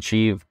we can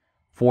achieve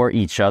for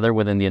each other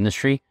within the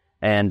industry.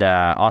 And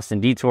Austin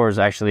Detours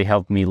actually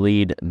helped me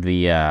lead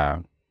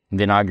the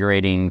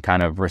inaugurating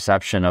kind of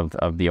reception of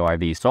the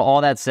OIV. So all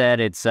that said,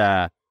 it's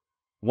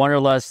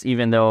Wanderlust,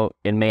 even though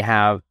it may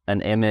have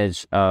an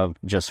image of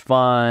just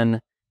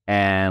fun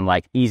and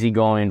like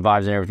easygoing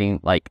vibes and everything,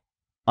 like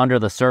under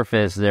the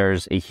surface,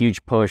 there's a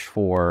huge push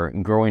for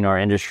growing our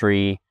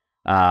industry,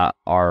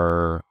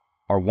 our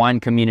wine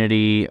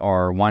community,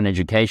 our wine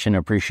education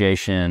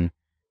appreciation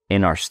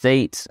in our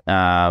state,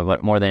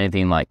 but more than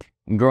anything, like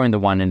growing the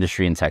wine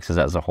industry in Texas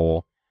as a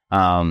whole.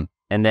 And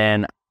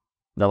then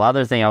the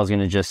other thing I was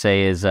going to just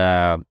say is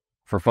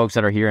for folks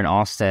that are here in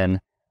Austin,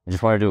 I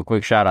just want to do a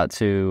quick shout out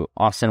to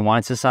Austin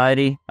Wine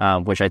Society,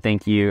 which I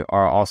think you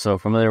are also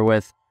familiar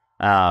with.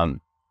 The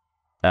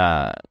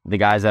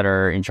guys that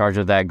are in charge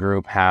of that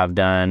group have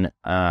done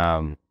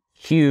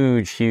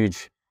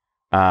huge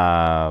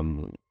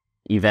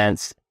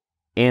events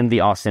in the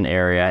Austin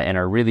area and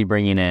are really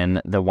bringing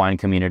in the wine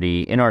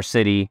community in our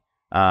city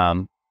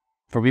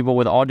for people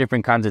with all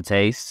different kinds of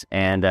tastes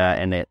and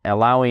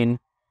allowing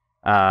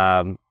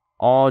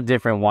all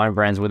different wine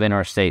brands within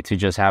our state to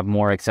just have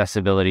more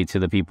accessibility to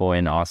the people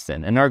in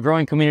Austin and our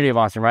growing community of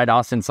Austin, right?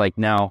 Austin's like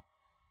now,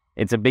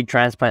 it's a big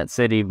transplant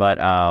city, but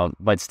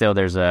still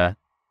there's a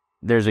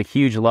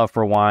huge love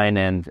for wine,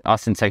 and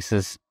Austin,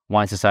 Texas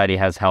Wine Society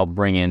has helped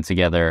bring in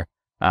together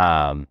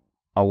a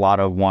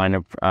lot of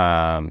wine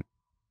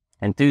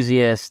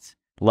enthusiasts,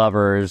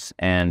 lovers,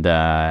 and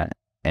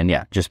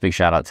yeah, just big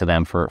shout out to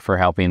them for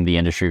helping the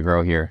industry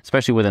grow here,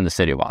 especially within the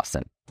city of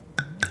Austin.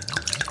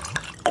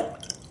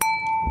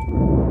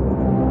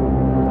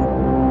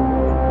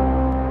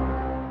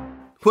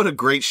 What a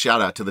great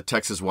shout out to the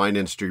Texas wine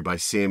industry by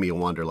Sammy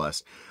and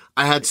Wanderlust.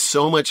 I had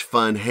so much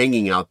fun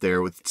hanging out there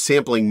with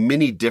sampling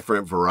many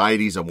different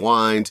varieties of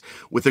wines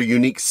with their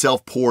unique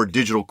self-pour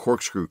digital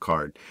corkscrew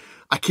card.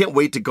 I can't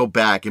wait to go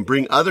back and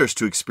bring others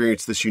to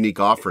experience this unique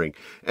offering.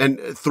 And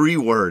 3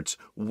 words,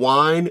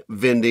 wine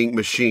vending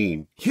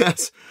machine.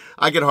 Yes,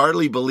 I could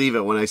hardly believe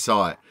it when I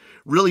saw it.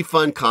 Really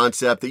fun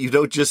concept that you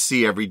don't just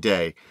see every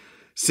day.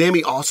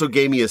 Sammy also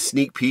gave me a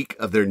sneak peek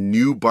of their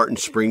new Barton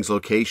Springs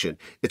location.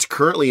 It's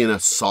currently in a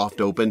soft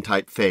open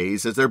type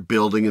phase as they're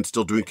building and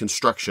still doing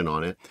construction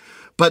on it.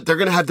 But they're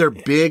going to have their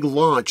big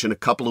launch in a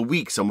couple of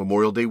weeks on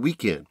Memorial Day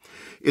weekend.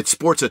 It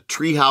sports a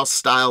treehouse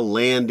style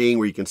landing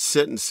where you can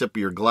sit and sip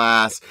your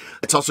glass.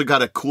 It's also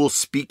got a cool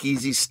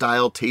speakeasy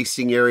style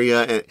tasting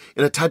area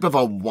and a type of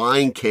a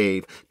wine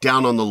cave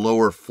down on the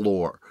lower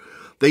floor.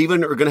 They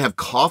even are going to have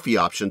coffee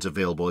options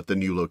available at the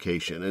new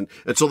location. And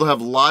so they'll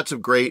have lots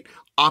of great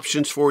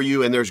options for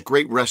you, and there's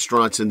great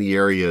restaurants in the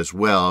area as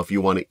well if you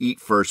want to eat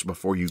first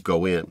before you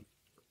go in.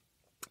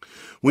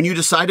 When you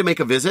decide to make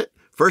a visit,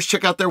 first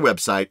check out their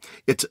website.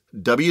 It's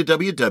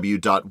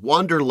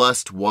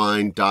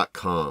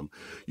www.wanderlustwine.com.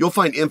 You'll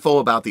find info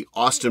about the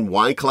Austin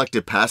Wine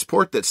Collective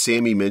Passport that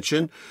Sammy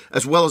mentioned,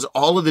 as well as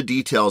all of the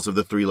details of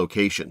the 3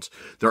 locations.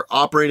 Their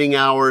operating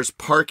hours,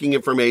 parking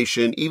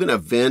information, even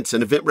events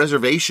and event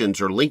reservations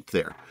are linked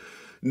there.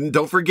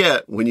 Don't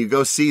forget, when you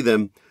go see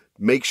them,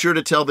 make sure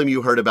to tell them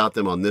you heard about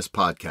them on this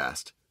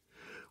podcast.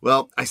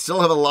 Well, I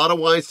still have a lot of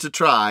wines to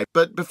try,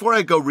 but before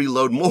I go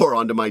reload more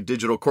onto my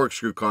digital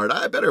corkscrew card,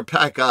 I better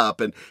pack up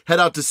and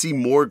head out to see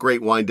more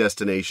great wine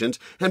destinations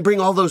and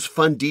bring all those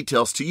fun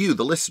details to you,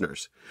 the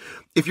listeners.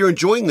 If you're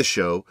enjoying the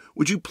show,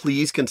 would you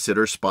please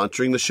consider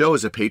sponsoring the show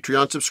as a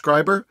Patreon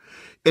subscriber?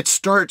 It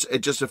starts at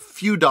just a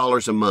few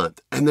dollars a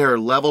month, and there are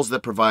levels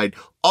that provide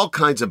all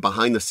kinds of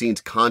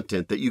behind-the-scenes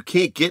content that you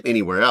can't get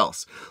anywhere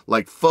else,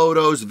 like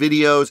photos,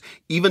 videos,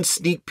 even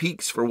sneak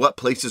peeks for what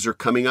places are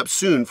coming up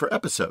soon for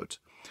episodes.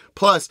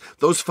 Plus,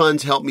 those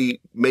funds help me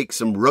make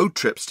some road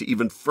trips to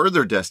even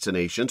further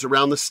destinations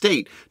around the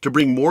state to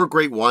bring more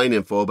great wine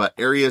info about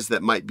areas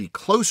that might be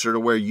closer to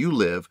where you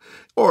live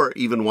or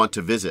even want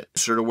to visit.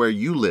 Closer to where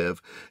you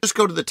live, just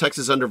go to the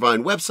Texas Under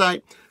Vine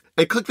website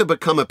and click the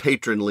Become a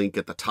Patron link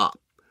at the top.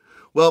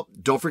 Well,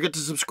 don't forget to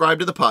subscribe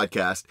to the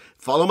podcast,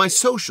 follow my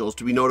socials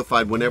to be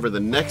notified whenever the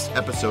next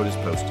episode is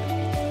posted.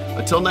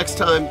 Until next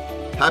time,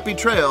 happy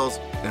trails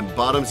and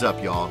bottoms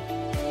up, y'all.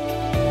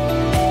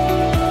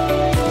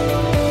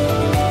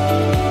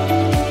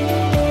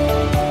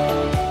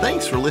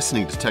 Thanks for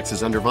listening to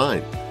Texas Under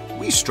Vine.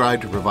 We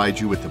strive to provide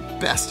you with the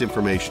best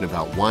information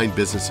about wine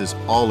businesses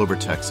all over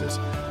Texas.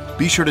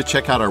 Be sure to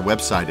check out our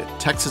website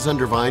at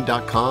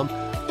texasundervine.com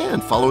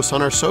and follow us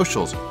on our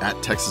socials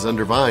at Texas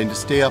Under Vine to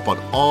stay up on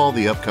all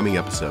the upcoming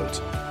episodes.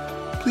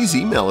 Please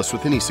email us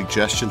with any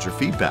suggestions or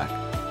feedback.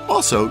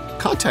 Also,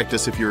 contact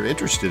us if you're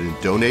interested in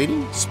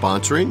donating,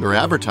 sponsoring, or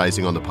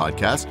advertising on the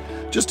podcast,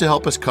 just to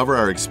help us cover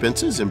our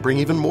expenses and bring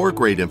even more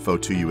great info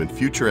to you in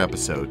future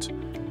episodes.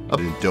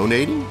 In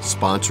donating,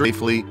 sponsor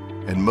safely,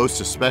 and most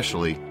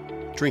especially,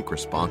 drink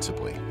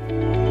responsibly.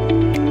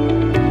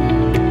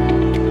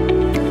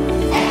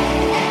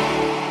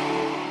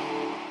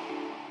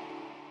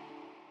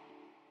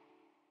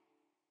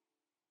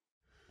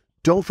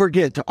 Don't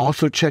forget to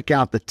also check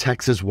out the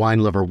Texas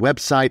Wine Lover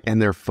website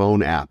and their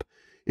phone app.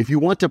 If you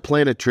want to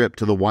plan a trip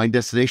to the wine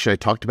destination I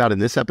talked about in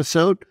this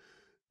episode,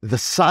 the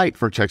site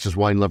for Texas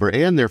Wine Lover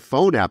and their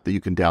phone app that you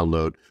can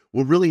download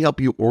will really help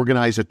you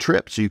organize a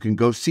trip so you can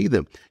go see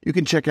them. You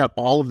can check out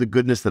all of the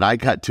goodness that I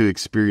got to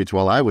experience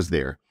while I was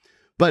there.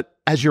 But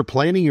as you're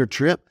planning your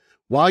trip,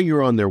 while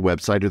you're on their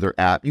website or their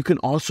app, you can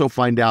also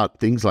find out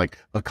things like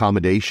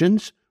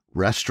accommodations,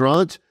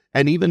 restaurants,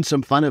 and even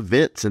some fun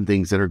events and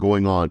things that are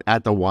going on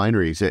at the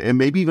wineries, and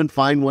maybe even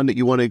find one that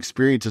you want to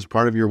experience as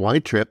part of your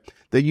wine trip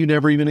that you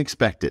never even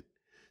expected.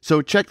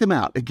 So check them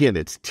out. Again,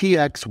 it's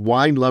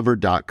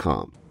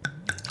txwinelover.com.